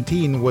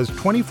 2019 was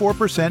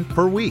 24%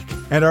 per week,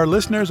 and our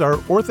listeners are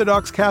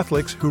Orthodox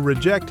Catholics who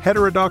reject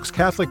heterodox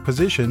Catholic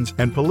positions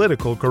and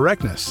political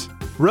correctness.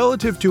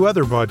 Relative to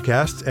other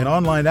podcasts and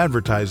online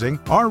advertising,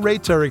 our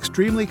rates are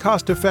extremely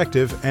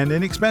cost-effective and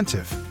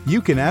inexpensive.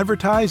 You can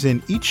advertise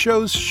in each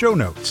show's show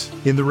notes,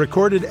 in the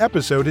recorded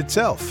episode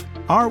itself,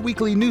 our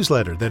weekly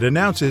newsletter that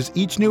announces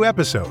each new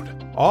episode,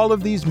 all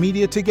of these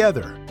media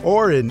together,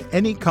 or in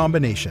any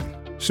combination.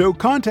 So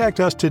contact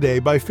us today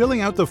by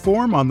filling out the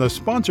form on the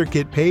Sponsor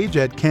Kit page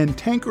at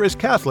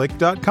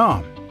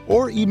cantankerouscatholic.com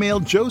or email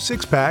Joe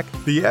Sixpack,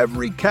 the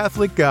Every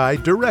Catholic Guy,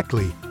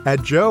 directly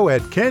at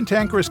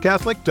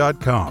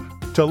joe@cantankerouscatholic.com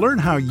to learn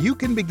how you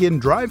can begin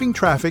driving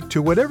traffic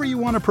to whatever you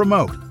want to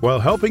promote while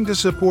helping to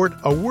support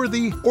a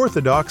worthy,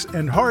 orthodox,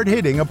 and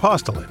hard-hitting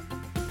apostolate.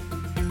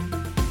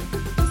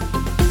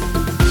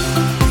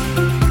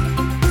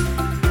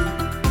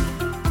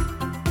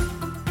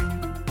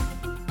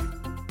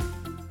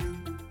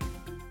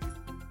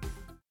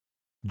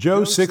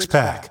 Joe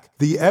Sixpack,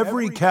 The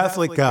Every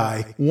Catholic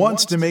Guy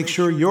wants to make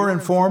sure you're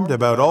informed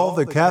about all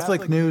the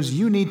Catholic news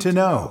you need to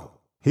know.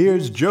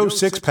 Here's Joe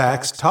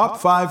Sixpack's top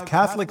 5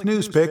 Catholic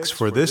news picks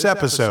for this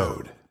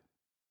episode.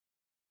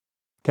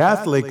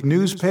 Catholic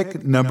news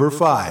pick number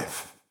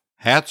 5.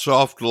 Hats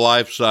off to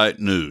LifeSite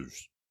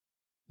News.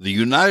 The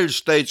United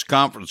States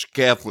Conference of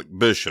Catholic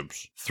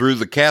Bishops, through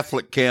the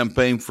Catholic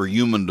Campaign for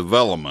Human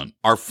Development,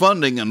 are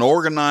funding an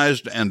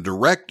organized and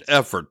direct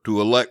effort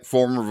to elect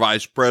former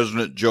Vice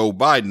President Joe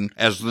Biden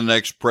as the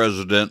next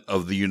President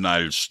of the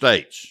United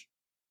States.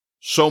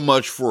 So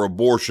much for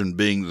abortion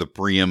being the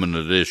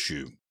preeminent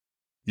issue.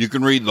 You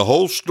can read the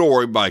whole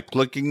story by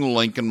clicking the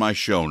link in my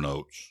show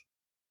notes.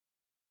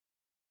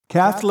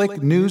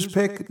 Catholic news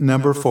pick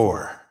number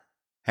 4.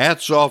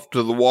 Hats off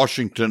to the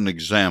Washington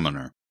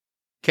Examiner.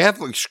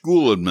 Catholic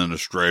school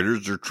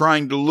administrators are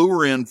trying to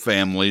lure in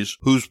families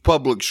whose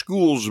public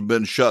schools have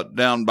been shut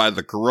down by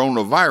the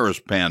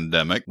coronavirus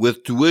pandemic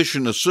with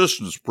tuition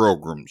assistance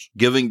programs,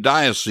 giving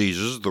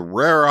dioceses the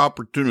rare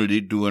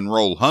opportunity to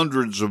enroll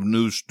hundreds of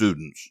new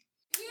students.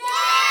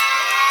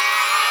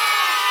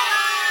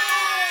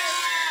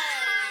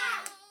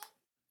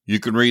 You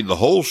can read the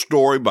whole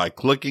story by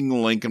clicking the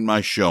link in my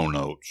show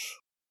notes.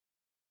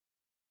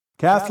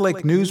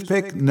 Catholic news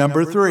pick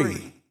number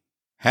 3.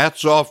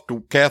 Hats off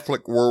to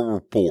Catholic World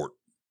Report.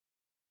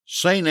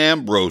 St.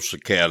 Ambrose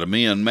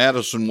Academy in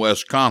Madison,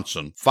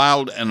 Wisconsin,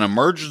 filed an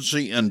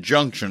emergency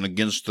injunction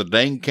against the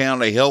Dane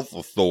County Health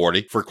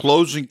Authority for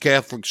closing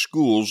Catholic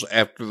schools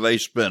after they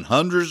spent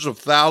hundreds of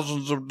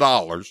thousands of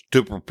dollars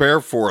to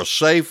prepare for a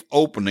safe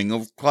opening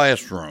of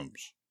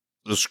classrooms.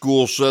 The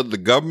school said the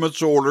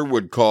government's order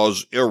would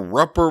cause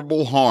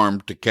irreparable harm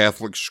to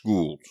Catholic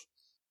schools.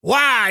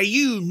 Why,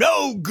 you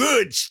no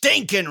good,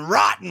 stinking,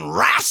 rotten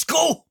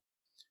rascal!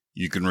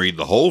 You can read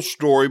the whole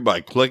story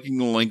by clicking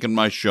the link in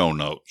my show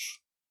notes.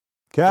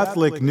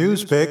 Catholic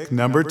news pick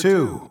number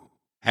 2.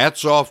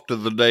 Hats off to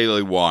the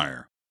Daily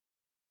Wire.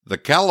 The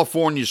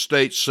California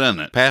State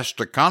Senate passed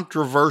a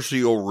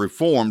controversial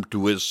reform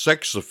to its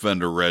sex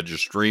offender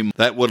registry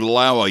that would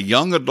allow a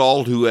young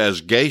adult who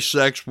has gay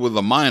sex with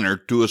a minor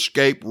to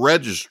escape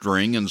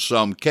registering in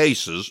some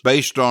cases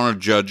based on a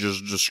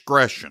judge's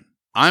discretion.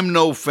 I'm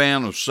no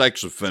fan of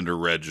sex offender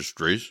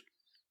registries.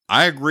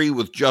 I agree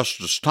with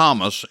Justice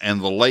Thomas and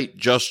the late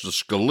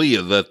Justice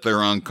Scalia that they're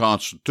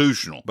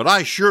unconstitutional, but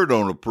I sure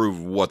don't approve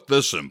of what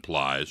this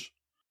implies.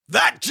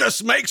 That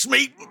just makes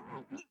me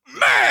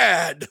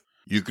mad!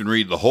 You can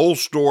read the whole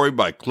story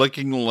by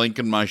clicking the link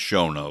in my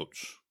show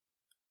notes.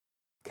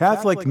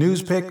 Catholic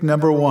news pick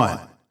number 1.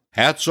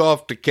 Hats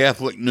off to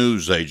Catholic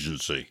News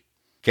Agency.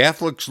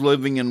 Catholics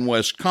living in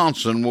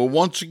Wisconsin will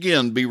once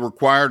again be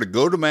required to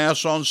go to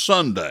Mass on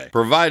Sunday,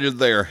 provided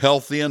they are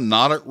healthy and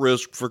not at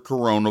risk for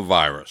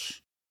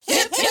coronavirus.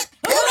 Hip, hip,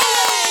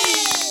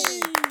 hooray!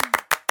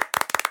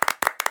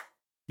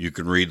 You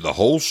can read the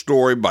whole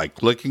story by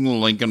clicking the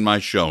link in my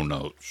show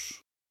notes.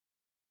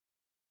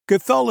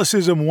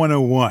 Catholicism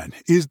 101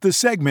 is the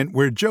segment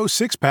where Joe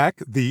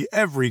Sixpack, the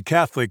Every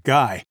Catholic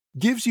Guy,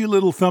 gives you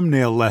little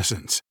thumbnail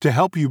lessons to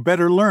help you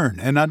better learn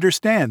and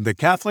understand the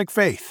Catholic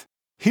faith.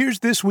 Here's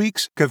this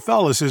week's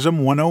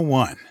Catholicism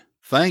 101.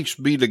 Thanks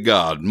be to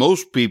God,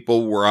 most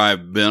people where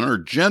I've been are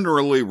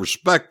generally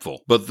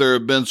respectful, but there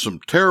have been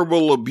some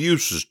terrible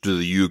abuses to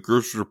the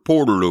Eucharist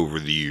reported over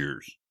the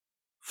years.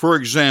 For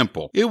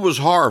example, it was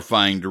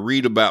horrifying to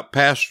read about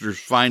pastors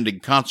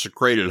finding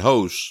consecrated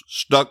hosts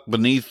stuck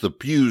beneath the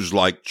pews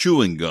like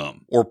chewing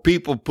gum, or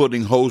people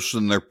putting hosts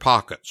in their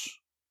pockets.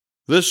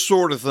 This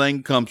sort of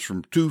thing comes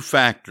from 2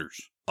 factors.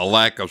 A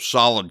lack of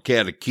solid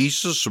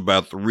catechesis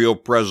about the real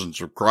presence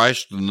of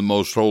Christ in the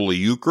Most Holy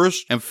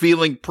Eucharist, and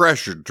feeling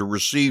pressured to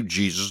receive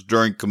Jesus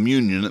during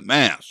communion at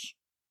Mass.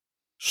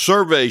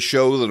 Surveys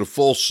show that a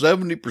full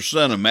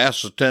 70% of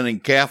Mass-attending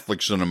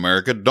Catholics in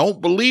America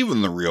don't believe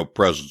in the real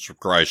presence of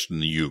Christ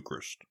in the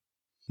Eucharist.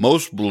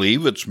 Most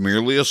believe it's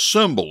merely a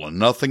symbol and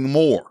nothing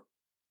more.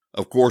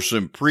 Of course,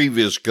 in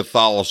previous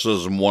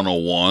Catholicism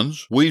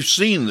 101s, we've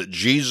seen that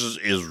Jesus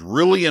is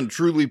really and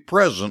truly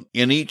present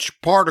in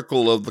each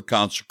particle of the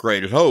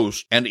consecrated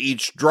host and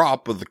each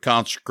drop of the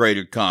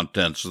consecrated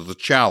contents of the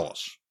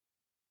chalice.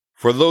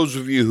 For those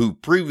of you who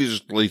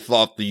previously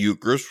thought the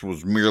Eucharist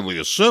was merely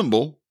a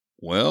symbol,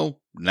 well,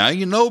 now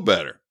you know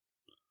better.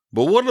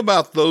 But what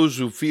about those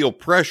who feel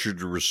pressured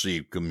to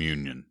receive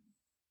communion?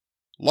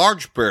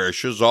 Large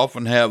parishes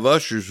often have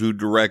ushers who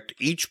direct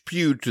each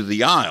pew to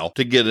the aisle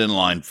to get in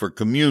line for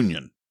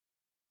communion.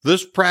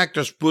 This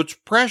practice puts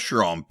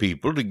pressure on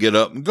people to get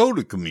up and go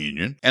to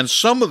communion, and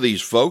some of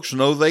these folks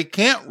know they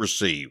can't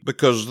receive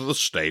because of the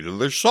state of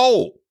their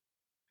soul.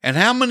 And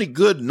how many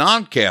good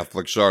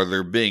non-Catholics are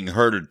there being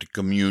herded to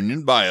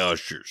communion by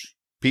ushers,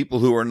 people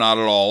who are not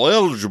at all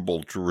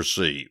eligible to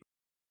receive?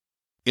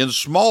 In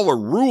smaller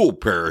rural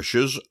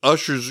parishes,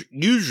 ushers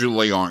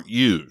usually aren't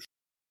used.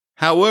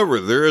 However,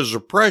 there is a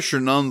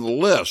pressure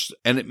nonetheless,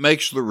 and it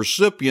makes the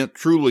recipient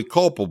truly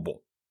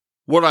culpable.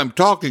 What I'm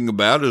talking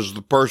about is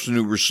the person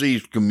who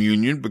receives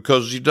communion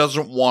because he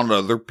doesn't want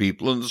other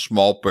people in the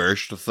small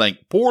parish to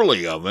think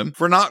poorly of him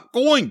for not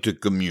going to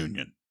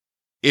communion.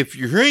 If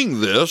you're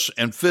hearing this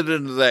and fit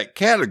into that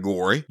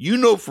category, you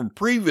know from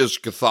previous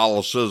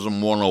Catholicism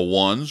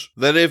 101s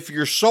that if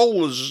your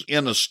soul is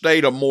in a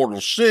state of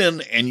mortal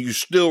sin and you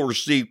still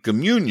receive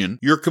communion,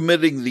 you're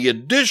committing the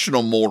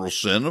additional mortal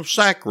sin of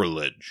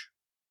sacrilege.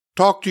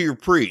 Talk to your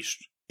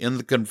priest in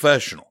the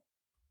confessional.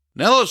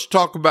 Now let's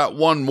talk about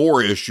one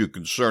more issue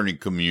concerning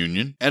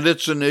communion, and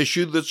it's an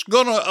issue that's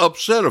going to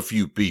upset a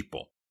few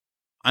people.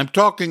 I'm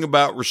talking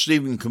about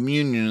receiving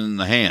communion in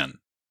the hand.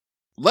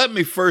 Let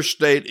me first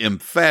state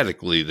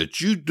emphatically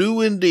that you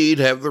do indeed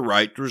have the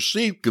right to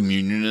receive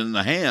communion in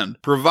the hand,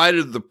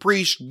 provided the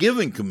priest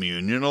giving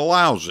communion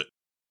allows it.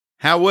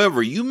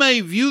 However, you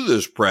may view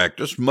this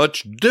practice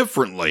much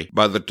differently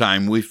by the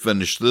time we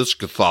finish this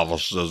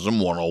Catholicism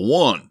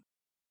 101.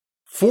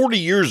 40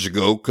 years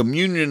ago,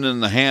 communion in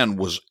the hand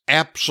was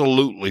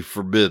absolutely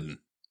forbidden.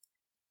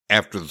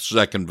 After the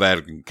Second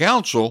Vatican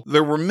Council,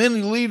 there were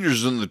many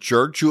leaders in the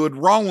church who had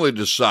wrongly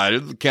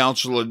decided the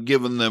council had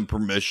given them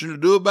permission to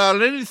do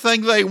about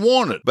anything they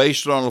wanted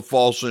based on a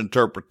false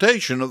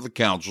interpretation of the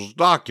council's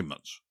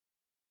documents.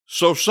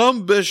 So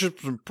some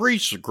bishops and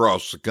priests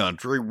across the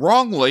country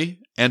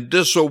wrongly and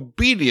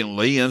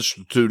disobediently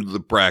instituted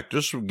the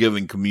practice of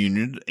giving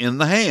communion in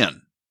the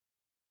hand.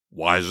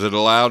 Why is it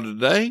allowed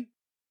today?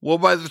 Well,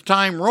 by the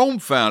time Rome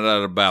found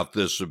out about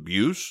this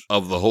abuse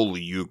of the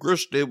Holy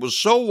Eucharist, it was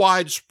so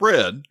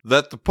widespread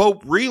that the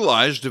Pope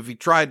realized if he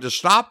tried to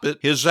stop it,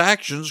 his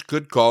actions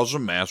could cause a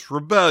mass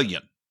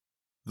rebellion.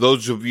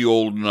 Those of you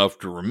old enough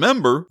to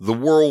remember, the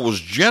world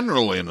was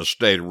generally in a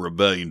state of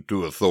rebellion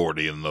to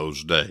authority in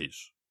those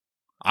days.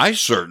 I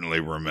certainly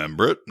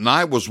remember it, and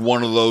I was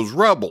one of those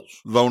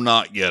rebels, though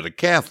not yet a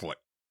Catholic.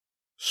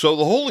 So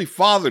the Holy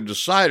Father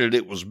decided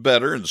it was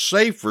better and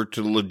safer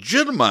to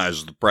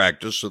legitimize the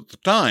practice at the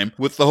time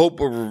with the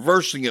hope of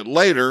reversing it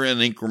later in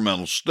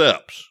incremental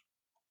steps.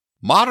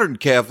 Modern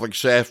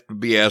Catholics have to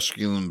be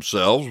asking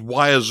themselves,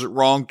 why is it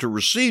wrong to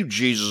receive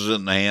Jesus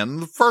in the hand in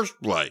the first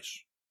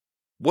place?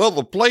 Well,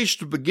 the place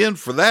to begin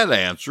for that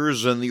answer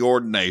is in the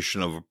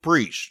ordination of a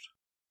priest.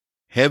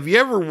 Have you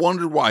ever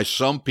wondered why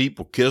some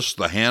people kiss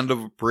the hand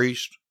of a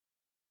priest?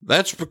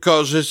 That's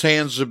because his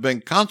hands have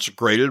been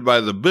consecrated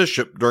by the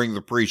bishop during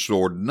the priest's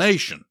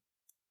ordination.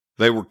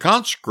 They were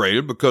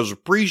consecrated because a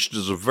priest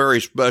is a very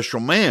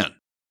special man.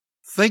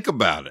 Think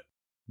about it.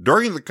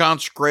 During the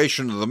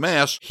consecration of the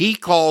Mass, he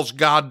calls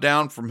God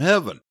down from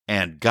heaven,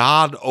 and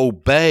God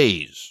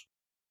obeys.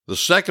 The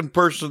second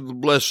person of the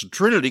Blessed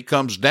Trinity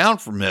comes down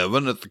from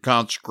heaven at the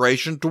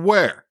consecration to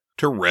where?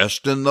 To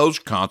rest in those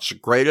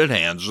consecrated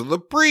hands of the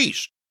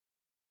priest.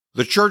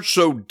 The Church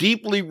so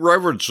deeply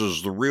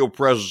reverences the real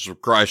presence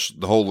of Christ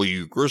at the Holy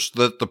Eucharist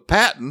that the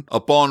paten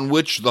upon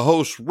which the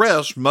host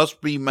rests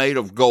must be made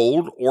of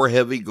gold or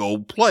heavy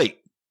gold plate.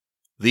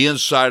 The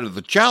inside of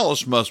the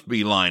chalice must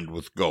be lined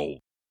with gold,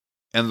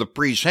 and the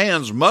priest's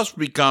hands must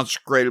be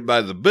consecrated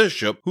by the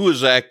bishop who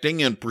is acting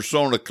in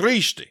persona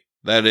Christi,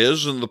 that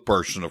is, in the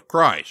person of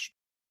Christ.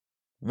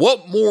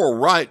 What moral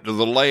right do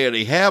the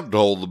laity have to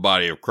hold the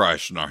body of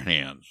Christ in our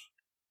hands?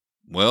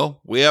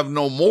 Well, we have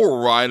no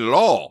moral right at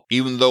all,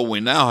 even though we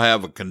now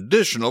have a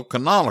conditional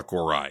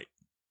canonical right.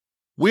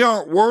 We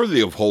aren't worthy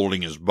of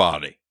holding his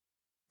body.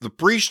 The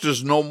priest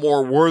is no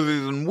more worthy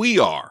than we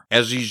are,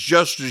 as he's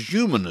just as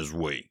human as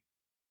we.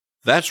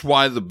 That's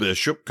why the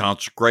bishop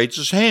consecrates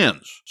his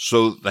hands,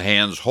 so that the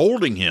hands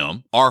holding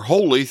him are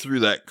holy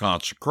through that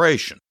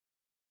consecration.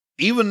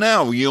 Even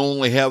now, you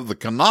only have the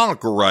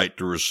canonical right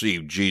to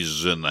receive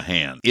Jesus in the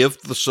hand,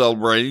 if the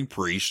celebrating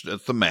priest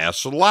at the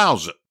Mass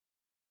allows it.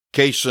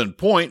 Case in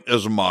point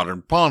is a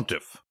modern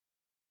pontiff.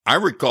 I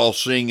recall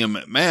seeing him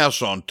at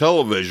Mass on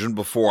television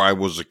before I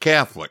was a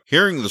Catholic,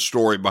 hearing the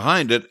story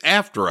behind it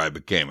after I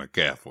became a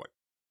Catholic.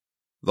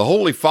 The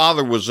Holy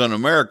Father was in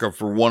America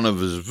for one of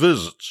his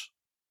visits.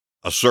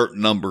 A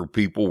certain number of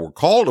people were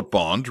called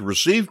upon to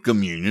receive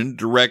communion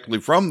directly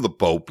from the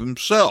Pope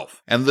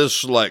himself, and this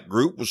select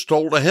group was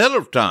told ahead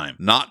of time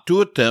not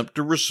to attempt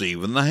to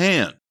receive in the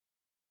hand.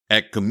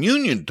 At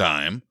communion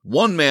time,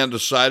 one man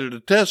decided to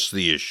test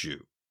the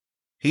issue.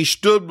 He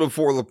stood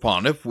before the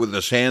pontiff with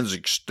his hands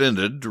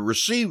extended to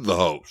receive the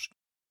host.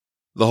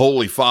 The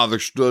Holy Father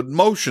stood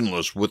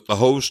motionless with the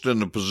host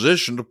in a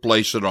position to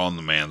place it on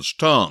the man's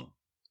tongue.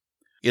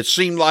 It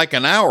seemed like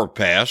an hour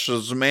passed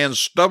as the man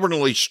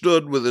stubbornly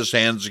stood with his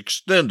hands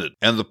extended,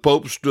 and the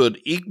Pope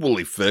stood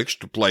equally fixed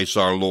to place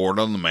our Lord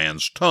on the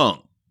man's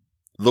tongue.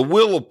 The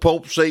will of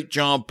Pope St.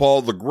 John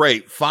Paul the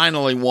Great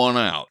finally won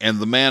out, and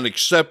the man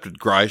accepted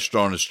Christ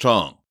on his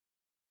tongue.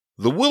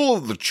 The will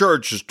of the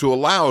Church is to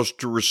allow us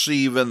to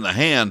receive in the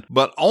hand,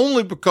 but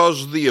only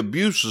because of the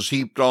abuses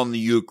heaped on the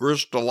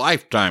Eucharist a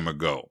lifetime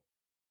ago.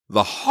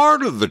 The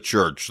heart of the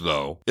Church,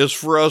 though, is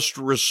for us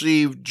to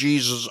receive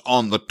Jesus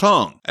on the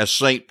tongue, as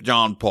St.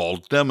 John Paul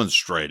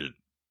demonstrated.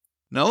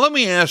 Now let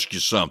me ask you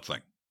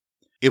something.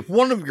 If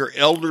one of your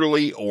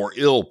elderly or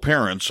ill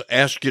parents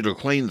asked you to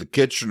clean the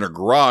kitchen or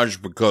garage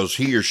because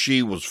he or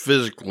she was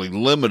physically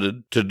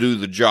limited to do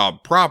the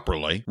job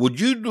properly, would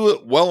you do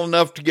it well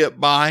enough to get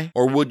by,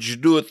 or would you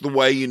do it the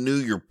way you knew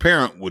your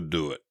parent would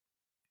do it?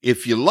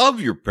 If you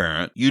love your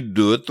parent, you'd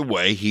do it the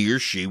way he or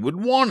she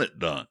would want it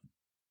done.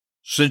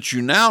 Since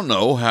you now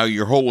know how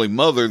your Holy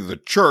Mother, the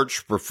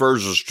Church,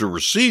 prefers us to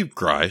receive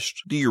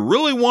Christ, do you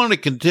really want to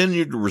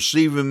continue to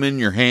receive Him in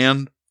your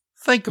hand?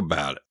 Think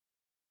about it.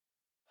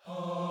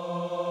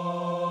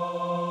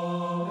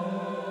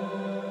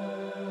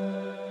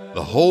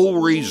 The whole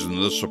reason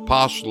this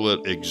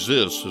apostolate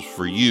exists is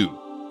for you,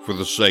 for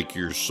the sake of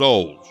your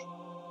souls.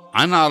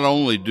 I not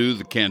only do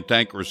the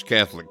Cantankerous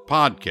Catholic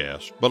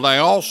podcast, but I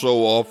also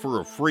offer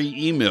a free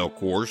email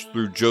course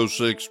through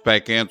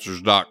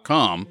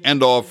joe6packanswers.com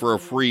and offer a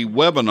free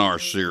webinar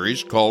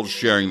series called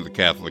Sharing the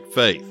Catholic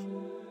Faith.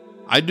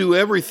 I do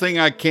everything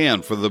I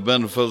can for the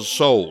benefit of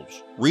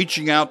souls,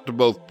 reaching out to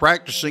both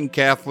practicing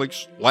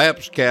Catholics,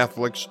 lapsed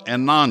Catholics,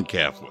 and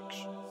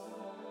non-Catholics.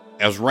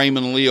 As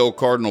Raymond Leo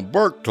Cardinal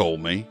Burke told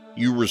me,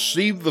 you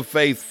receive the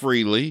faith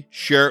freely,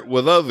 share it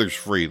with others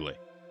freely.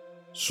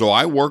 So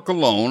I work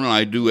alone and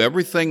I do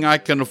everything I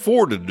can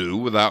afford to do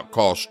without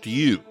cost to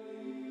you.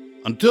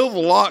 Until the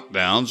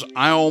lockdowns,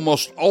 I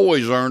almost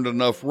always earned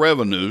enough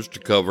revenues to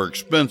cover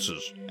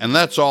expenses, and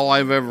that's all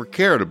I've ever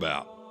cared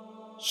about.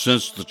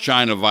 Since the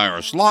China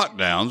virus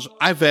lockdowns,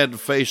 I've had to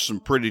face some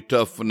pretty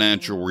tough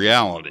financial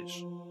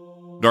realities.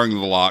 During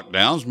the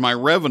lockdowns, my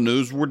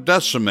revenues were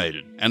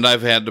decimated, and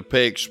I've had to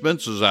pay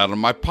expenses out of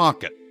my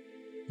pocket.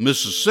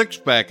 Mrs.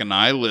 Sixpack and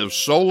I live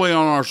solely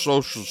on our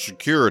Social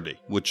Security,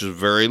 which is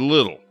very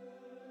little.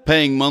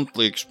 Paying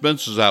monthly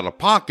expenses out of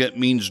pocket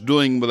means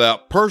doing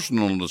without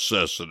personal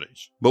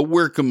necessities, but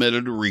we're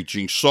committed to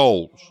reaching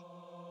souls.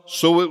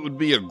 So it would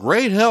be a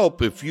great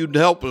help if you'd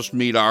help us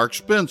meet our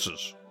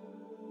expenses.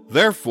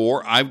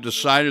 Therefore, I've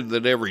decided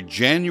that every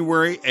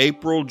January,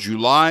 April,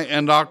 July,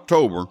 and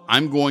October,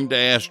 I'm going to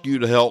ask you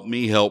to help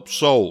me help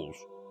souls.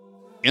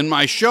 In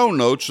my show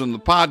notes in the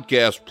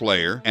podcast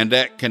player and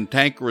at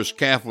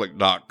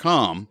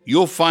cantankerouscatholic.com,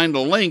 you'll find a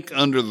link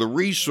under the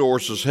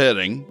resources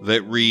heading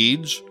that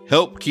reads,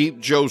 Help Keep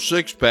Joe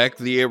Sixpack,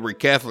 the Every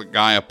Catholic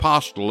Guy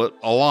Apostolate,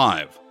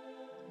 alive.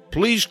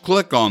 Please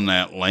click on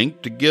that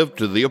link to give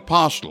to the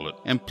apostolate,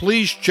 and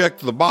please check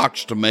the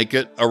box to make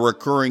it a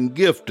recurring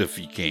gift if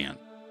you can.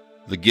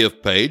 The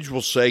gift page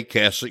will say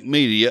Catholic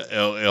Media,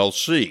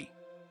 LLC.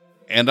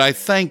 And I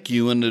thank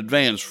you in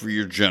advance for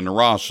your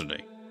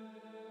generosity.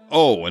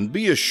 Oh, and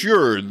be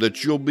assured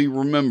that you'll be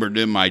remembered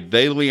in my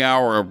daily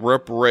hour of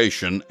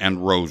reparation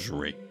and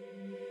rosary.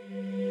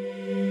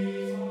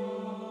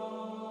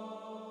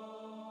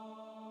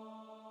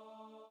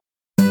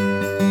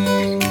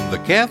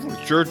 The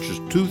Catholic Church is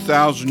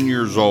 2,000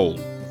 years old.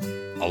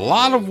 A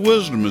lot of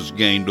wisdom is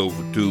gained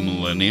over 2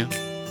 millennia.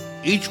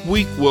 Each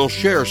week we'll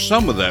share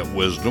some of that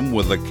wisdom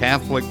with a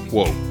Catholic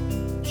quote.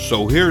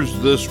 So here's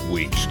this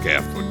week's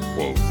Catholic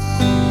quote.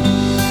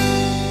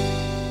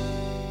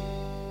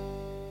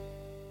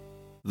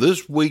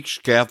 This week's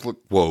Catholic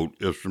quote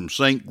is from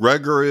St.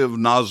 Gregory of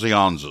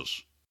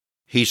Nazianzus.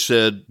 He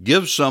said,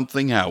 Give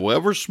something,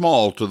 however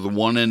small, to the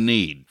one in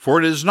need, for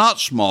it is not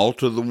small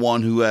to the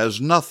one who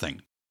has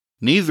nothing.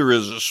 Neither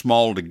is it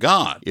small to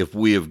God if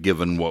we have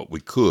given what we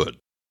could.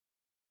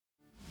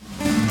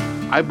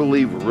 I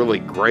believe a really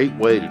great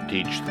way to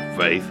teach the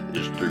faith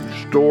is through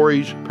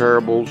stories,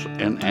 parables,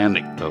 and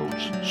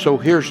anecdotes. So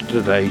here's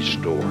today's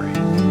story.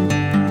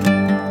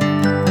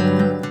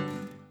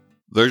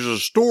 There's a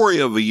story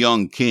of a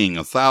young king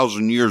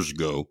 1,000 years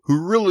ago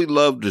who really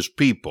loved his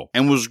people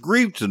and was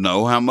grieved to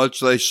know how much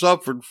they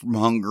suffered from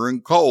hunger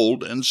and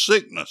cold and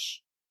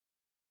sickness.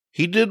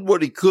 He did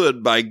what he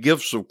could by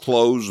gifts of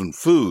clothes and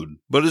food,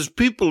 but his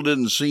people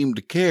didn't seem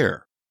to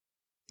care.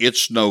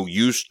 It's no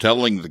use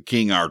telling the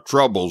king our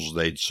troubles,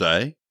 they'd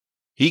say.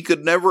 He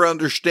could never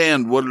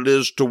understand what it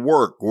is to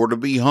work or to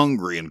be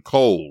hungry and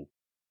cold.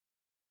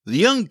 The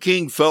young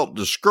king felt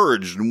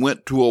discouraged and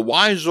went to a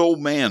wise old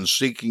man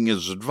seeking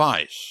his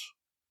advice.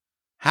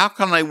 How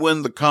can I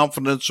win the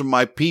confidence of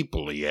my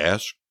people, he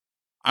asked.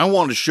 I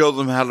want to show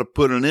them how to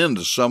put an end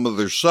to some of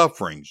their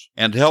sufferings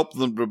and help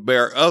them to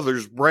bear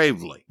others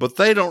bravely, but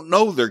they don't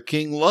know their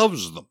king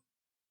loves them.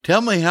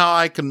 Tell me how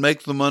I can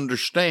make them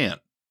understand.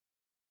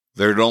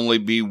 There'd only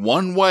be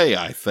one way,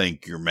 I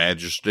think, Your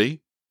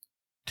Majesty.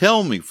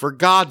 Tell me, for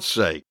God's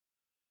sake,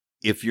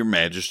 if Your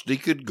Majesty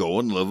could go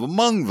and live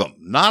among them,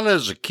 not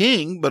as a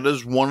king, but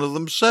as one of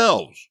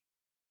themselves.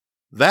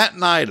 That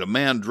night a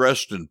man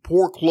dressed in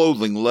poor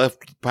clothing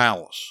left the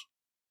palace.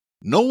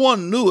 No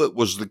one knew it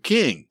was the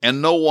king,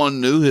 and no one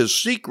knew his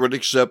secret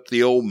except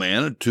the old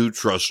man and 2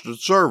 trusted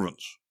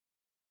servants.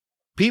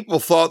 People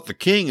thought the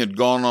king had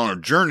gone on a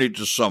journey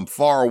to some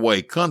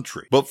faraway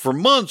country, but for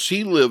months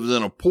he lived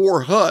in a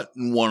poor hut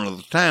in one of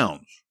the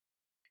towns.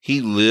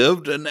 He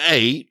lived and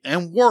ate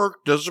and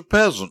worked as a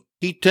peasant.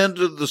 He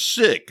tended the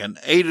sick and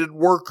aided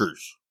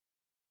workers.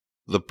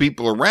 The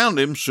people around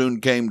him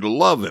soon came to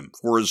love him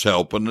for his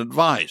help and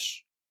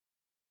advice.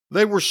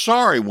 They were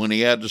sorry when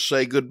he had to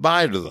say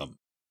goodbye to them.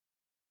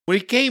 When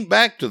he came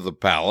back to the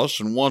palace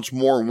and once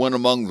more went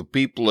among the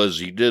people as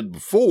he did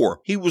before,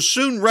 he was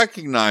soon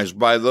recognized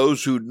by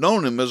those who'd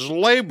known him as a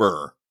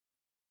laborer.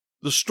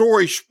 The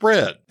story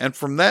spread, and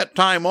from that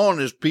time on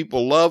his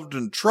people loved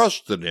and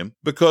trusted him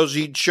because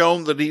he'd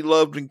shown that he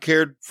loved and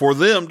cared for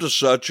them to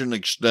such an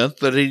extent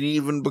that he'd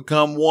even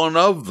become one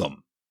of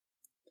them.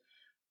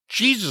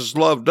 Jesus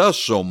loved us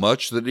so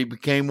much that he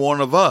became one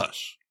of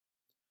us.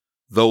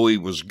 Though he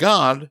was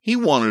God, he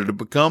wanted to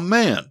become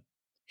man.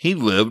 He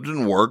lived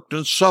and worked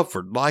and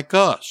suffered like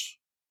us.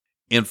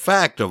 In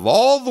fact, of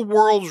all the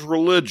world's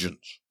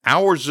religions,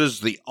 ours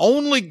is the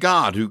only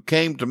God who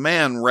came to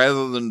man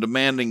rather than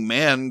demanding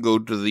man go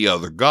to the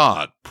other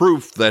God,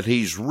 proof that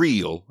he's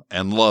real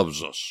and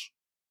loves us.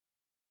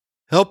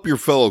 Help your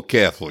fellow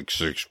Catholic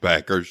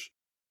six-packers.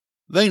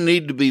 They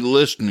need to be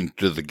listening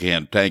to the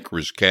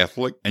Cantankerous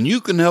Catholic, and you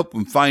can help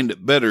them find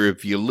it better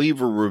if you leave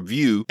a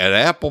review at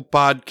Apple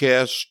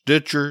Podcasts,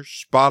 Stitcher,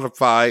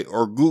 Spotify,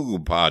 or Google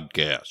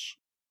Podcasts.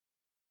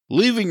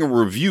 Leaving a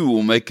review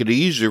will make it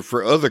easier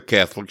for other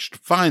Catholics to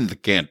find the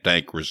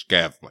Cantankerous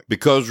Catholic,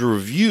 because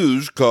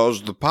reviews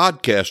cause the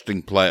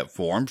podcasting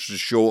platforms to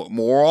show it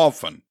more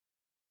often.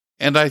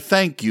 And I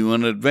thank you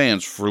in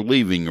advance for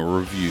leaving a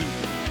review.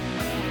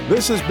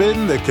 This has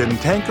been The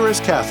Cantankerous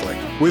Catholic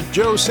with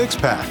Joe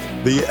Sixpack,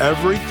 the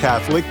Every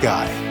Catholic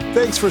Guy.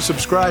 Thanks for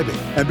subscribing,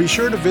 and be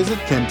sure to visit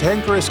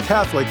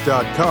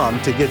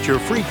cantankerouscatholic.com to get your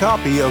free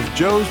copy of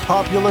Joe's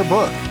popular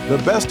book,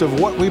 The Best of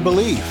What We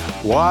Believe,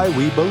 Why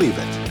We Believe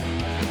It.